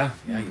shit. Yeah,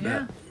 you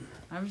bet.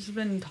 I've just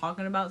been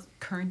talking about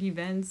current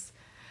events,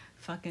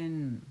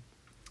 fucking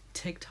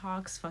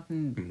TikToks,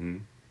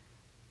 fucking...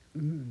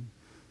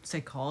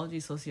 psychology,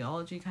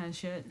 sociology kind of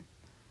shit.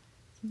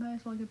 So might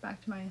as well get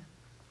back to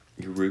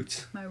your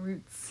roots. My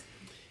roots.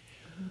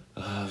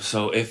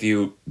 So if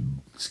you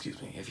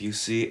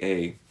see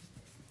a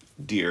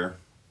deer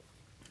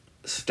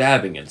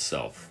stabbing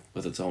itself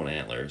with its own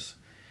antlers,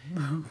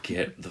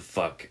 get the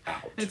fuck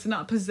out. It's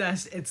not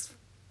possessed, it's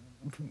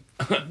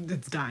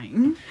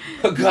dying.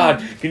 Oh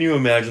God, can you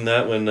imagine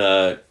that when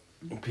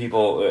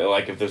people,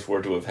 like, if this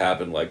were to have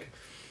happened, like,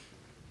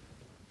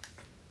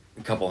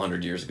 a couple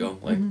hundred years ago,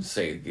 like,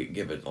 say,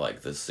 give it,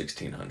 like, the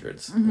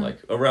 1600s, like,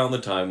 around the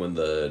time when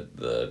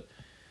the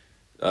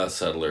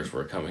settlers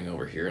were coming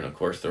over here, and of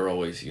course they're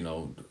always,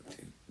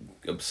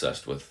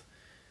 obsessed with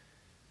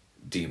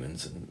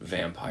demons and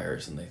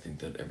vampires, and they think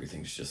that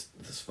everything's just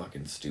this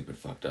fucking stupid,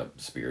 fucked up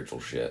spiritual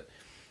shit.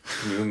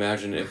 Can you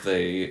imagine if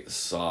they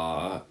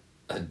saw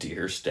a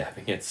deer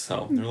stabbing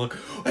itself? And they're like,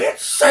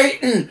 it's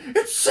Satan!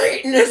 It's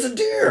Satan! It's a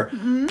deer!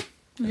 Mm-hmm.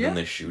 And then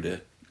they shoot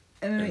it.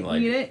 And then they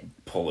eat it.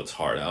 Pull its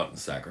heart out and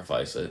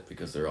sacrifice it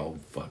because they're all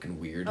fucking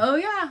weird. Oh,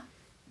 yeah.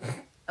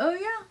 Oh,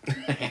 yeah.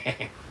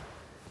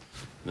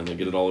 And then they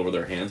get it all over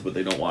their hands, but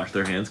they don't wash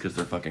their hands because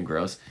they're fucking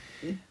gross.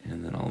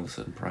 And then all of a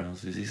sudden,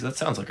 Prion's disease. That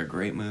sounds like a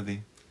great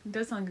movie. It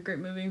does sound like a great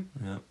movie.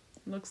 Yeah.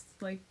 Looks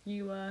like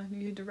you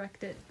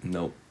direct it.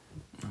 Nope.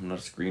 I'm not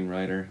a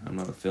screenwriter. I'm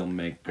not a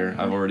filmmaker.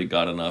 I've already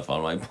got enough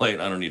on my plate.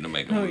 I don't need to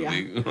make a movie.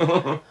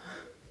 Yeah.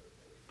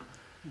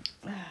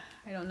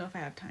 I don't know if I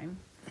have time.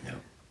 Yeah.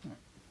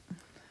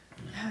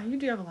 Yeah, you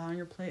do have a lot on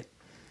your plate.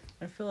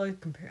 I feel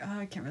like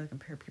I can't really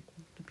compare people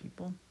to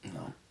people.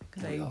 No.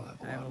 Because I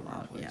have a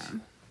lot. Yeah.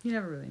 You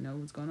never really know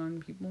what's going on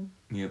in people.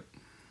 Yep.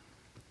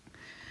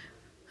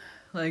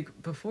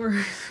 Like, before,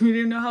 you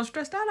didn't know how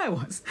stressed out I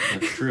was.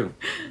 That's true.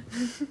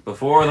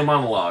 Before the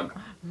monologue.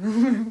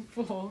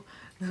 Before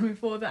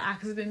the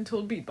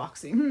accidental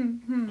beatboxing.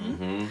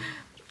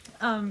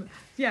 Mm-hmm.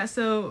 Yeah,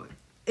 so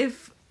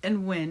if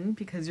and when,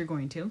 because you're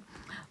going to,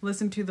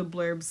 listen to the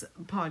Blurbs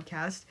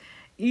podcast,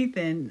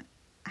 Ethan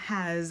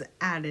has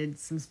added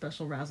some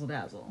special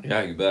razzle-dazzle.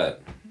 Yeah, you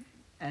bet.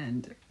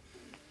 And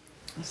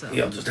so...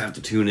 You'll just have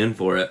to tune in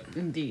for it.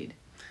 Indeed.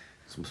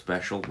 Some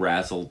special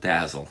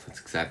razzle-dazzle.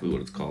 That's exactly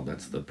what it's called.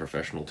 That's the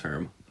professional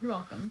term. You're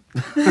welcome.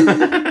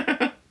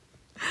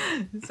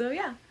 So,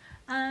 yeah.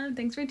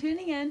 Thanks for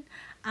tuning in.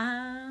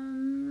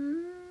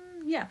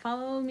 Yeah,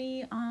 follow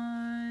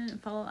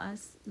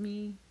us,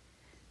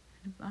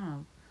 I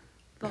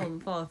don't know,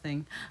 follow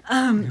thing,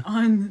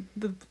 on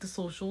the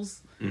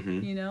socials,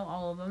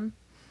 all of them.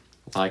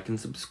 Like and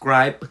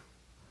subscribe.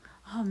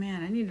 Oh,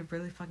 man, I need to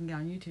really fucking get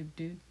on YouTube,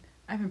 dude.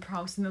 I haven't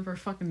posted them for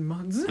fucking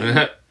months.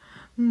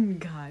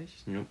 Gosh.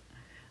 Nope.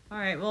 All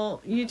right,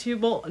 well,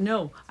 YouTube,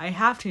 no, I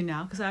have to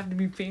now, because I have to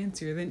be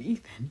fancier than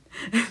Ethan.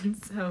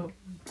 So...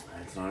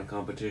 It's not a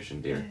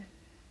competition, dear.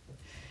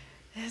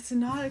 It's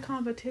not a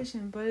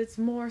competition, but it's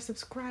more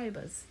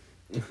subscribers.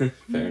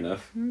 Fair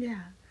enough. Yeah.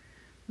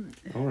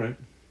 All right.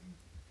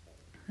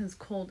 This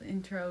cold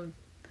intro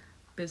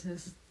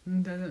business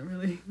doesn't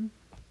really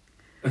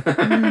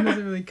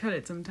cut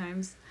it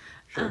sometimes.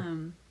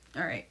 Sure.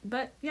 All right,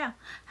 but yeah,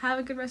 have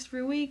a good rest of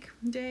your week,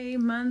 day,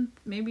 month,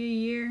 maybe a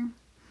year.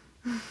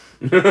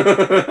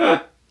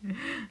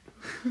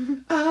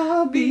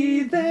 I'll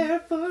be there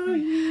for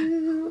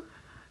you.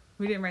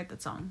 We didn't write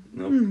that song.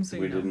 Nope, so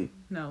we didn't.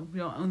 No, we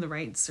don't own the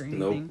rights or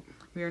anything. Nope.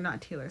 We are not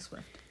Taylor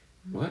Swift.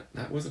 What?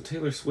 That wasn't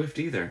Taylor Swift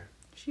either.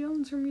 She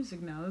owns her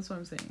music now, that's what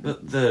I'm saying.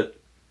 But the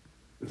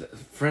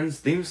Friends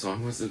theme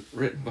song wasn't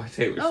written by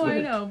Taylor Swift. Oh,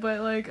 I know, but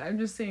I'm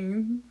just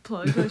saying,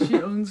 plug that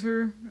she owns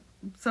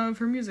some of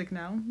her music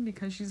now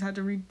because she's had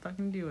to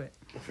fucking do it.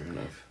 Fair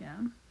enough. Yeah.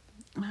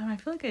 I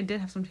feel like I did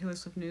have some Taylor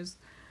Swift news.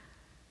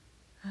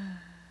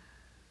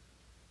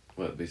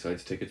 What,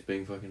 besides tickets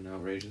being fucking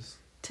outrageous?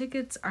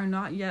 Tickets are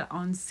not yet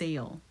on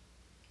sale.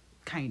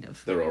 Kind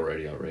of. They're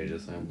already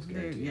outrageous, I almost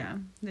guarantee. Yeah,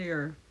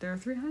 they're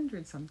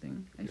 300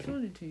 something. I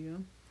showed it to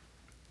you.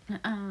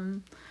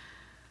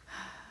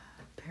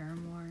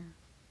 Paramore.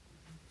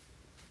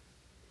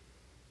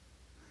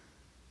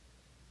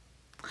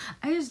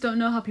 I just don't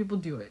know how people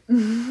do it.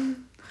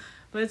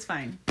 But it's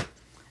fine.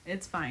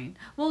 It's fine.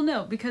 Well,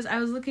 no, because I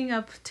was looking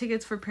up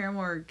tickets for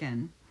Paramore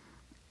again.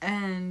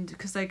 And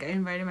because I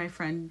invited my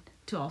friend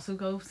to also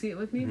go see it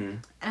with me. Mm-hmm.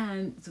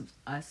 And so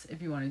us,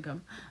 if you want to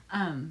come.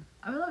 I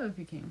would love it if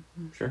you came.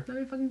 Sure.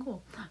 That'd be fucking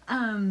cool.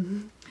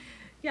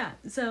 Yeah,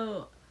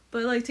 so,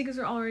 but tickets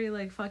are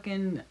already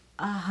fucking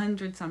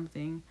 100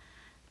 something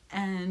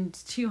and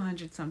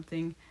 200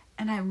 something.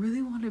 And I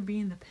really want to be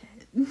in the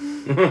pit.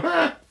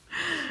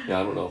 Yeah,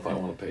 I don't know if I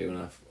want to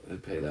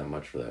pay that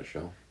much for that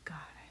show. God.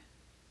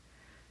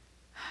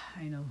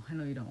 I know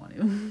you don't want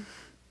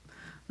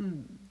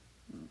to.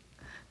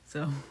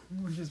 So,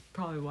 which is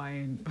probably why I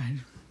invited.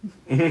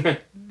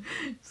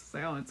 Just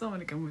I want someone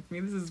to come with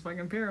me. This is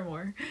fucking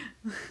Paramore.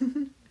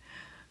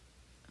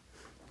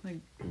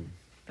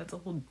 That's a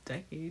whole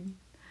decade.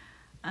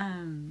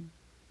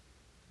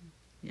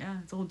 Yeah,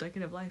 it's a whole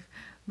decade of life.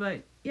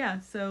 But yeah,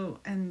 so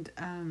and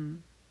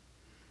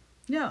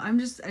no, I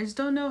just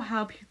don't know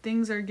how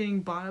things are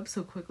getting bought up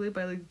so quickly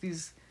by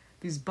these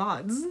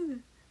bots.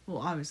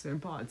 Well, obviously they're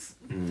bots,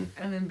 and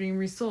then being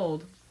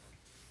resold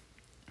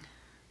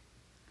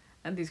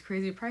at these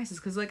crazy prices.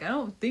 Because I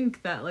don't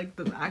think that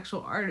the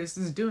actual artist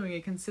is doing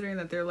it, considering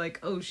that they're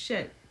oh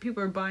shit,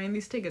 people are buying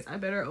these tickets, I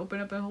better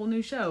open up a whole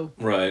new show.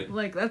 Right.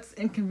 That's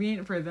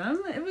inconvenient for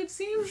them, it would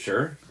seem.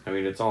 Sure. I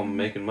mean, it's all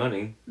making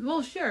money.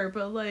 Well, sure,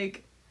 but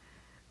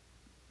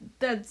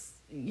that's,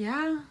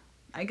 yeah,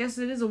 I guess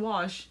it is a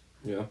wash.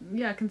 Yeah.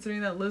 Yeah,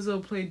 considering that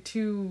Lizzo played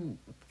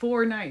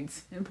 4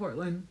 nights in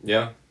Portland.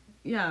 Yeah.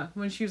 Yeah,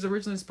 when she was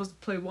originally supposed to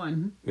play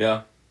 1.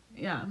 Yeah.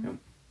 Yeah. Yep.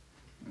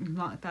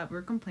 Not that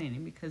we're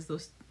complaining, because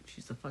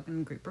she's a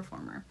fucking great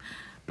performer.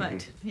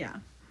 But, yeah.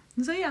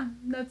 So, yeah,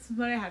 that's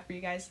what I had for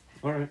you guys.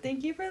 All right.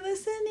 Thank you for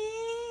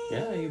listening.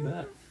 Yeah, you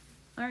bet.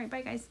 All right,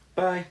 bye, guys.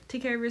 Bye.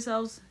 Take care of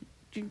yourselves.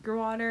 Drink your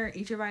water.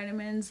 Eat your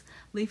vitamins.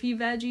 Leafy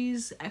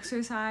veggies.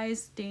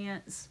 Exercise.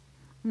 Dance.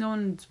 No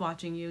one's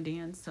watching you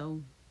dance,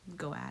 so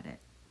go at it.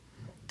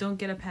 Don't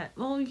get a pet.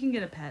 Well, you can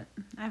get a pet.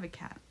 I have a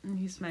cat, and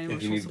he's my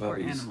emotional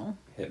support animal.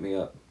 Hit me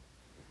up.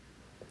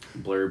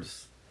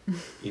 Blurbs.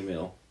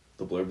 Email.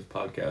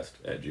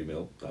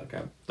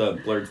 theblurbspodcast@gmail.com. The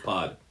Blurbs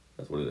Pod.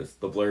 That's what it is.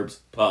 The Blurbs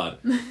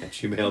Pod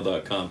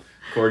 @gmail.com.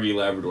 Corgi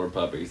Labrador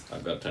puppies.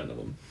 I've got 10 of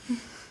them.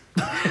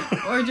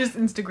 Or just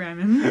Instagram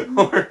him.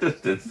 Or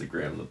just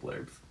Instagram the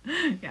Blurbs.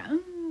 Yeah.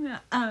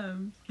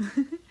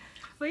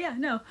 But yeah,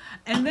 no.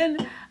 And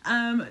then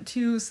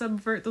to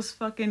subvert those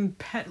fucking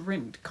pet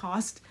rent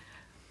cost,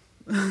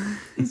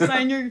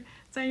 sign your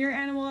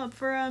animal up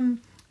for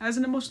as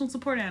an emotional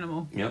support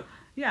animal. Yep.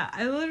 Yeah,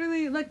 I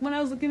literally, like, when I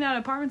was looking at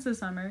apartments this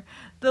summer,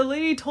 the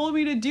lady told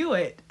me to do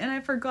it, and I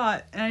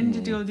forgot, and I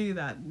need to go do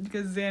that,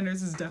 because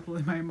Xander's is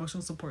definitely my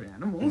emotional support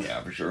animal.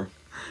 Yeah, for sure.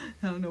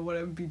 I don't know what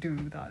I would be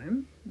doing without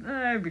him.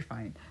 I'd be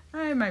fine.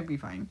 I might be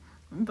fine.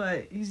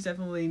 But he's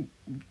definitely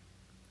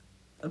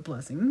a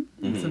blessing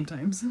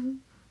sometimes.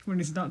 When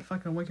he's not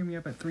fucking waking me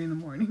up at 3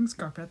 a.m,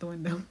 scarfed out the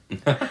window.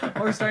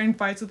 Or starting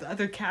fights with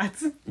other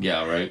cats.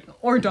 Yeah, right.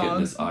 Or dogs.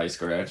 Getting his eye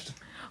scratched.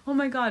 Oh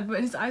my god,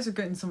 but his eyes are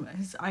getting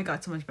his eye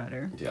got so much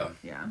better. Yeah.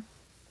 Yeah.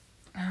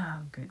 Oh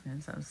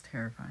goodness, that was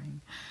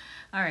terrifying.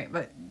 Alright,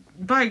 but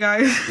bye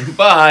guys.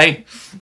 Bye.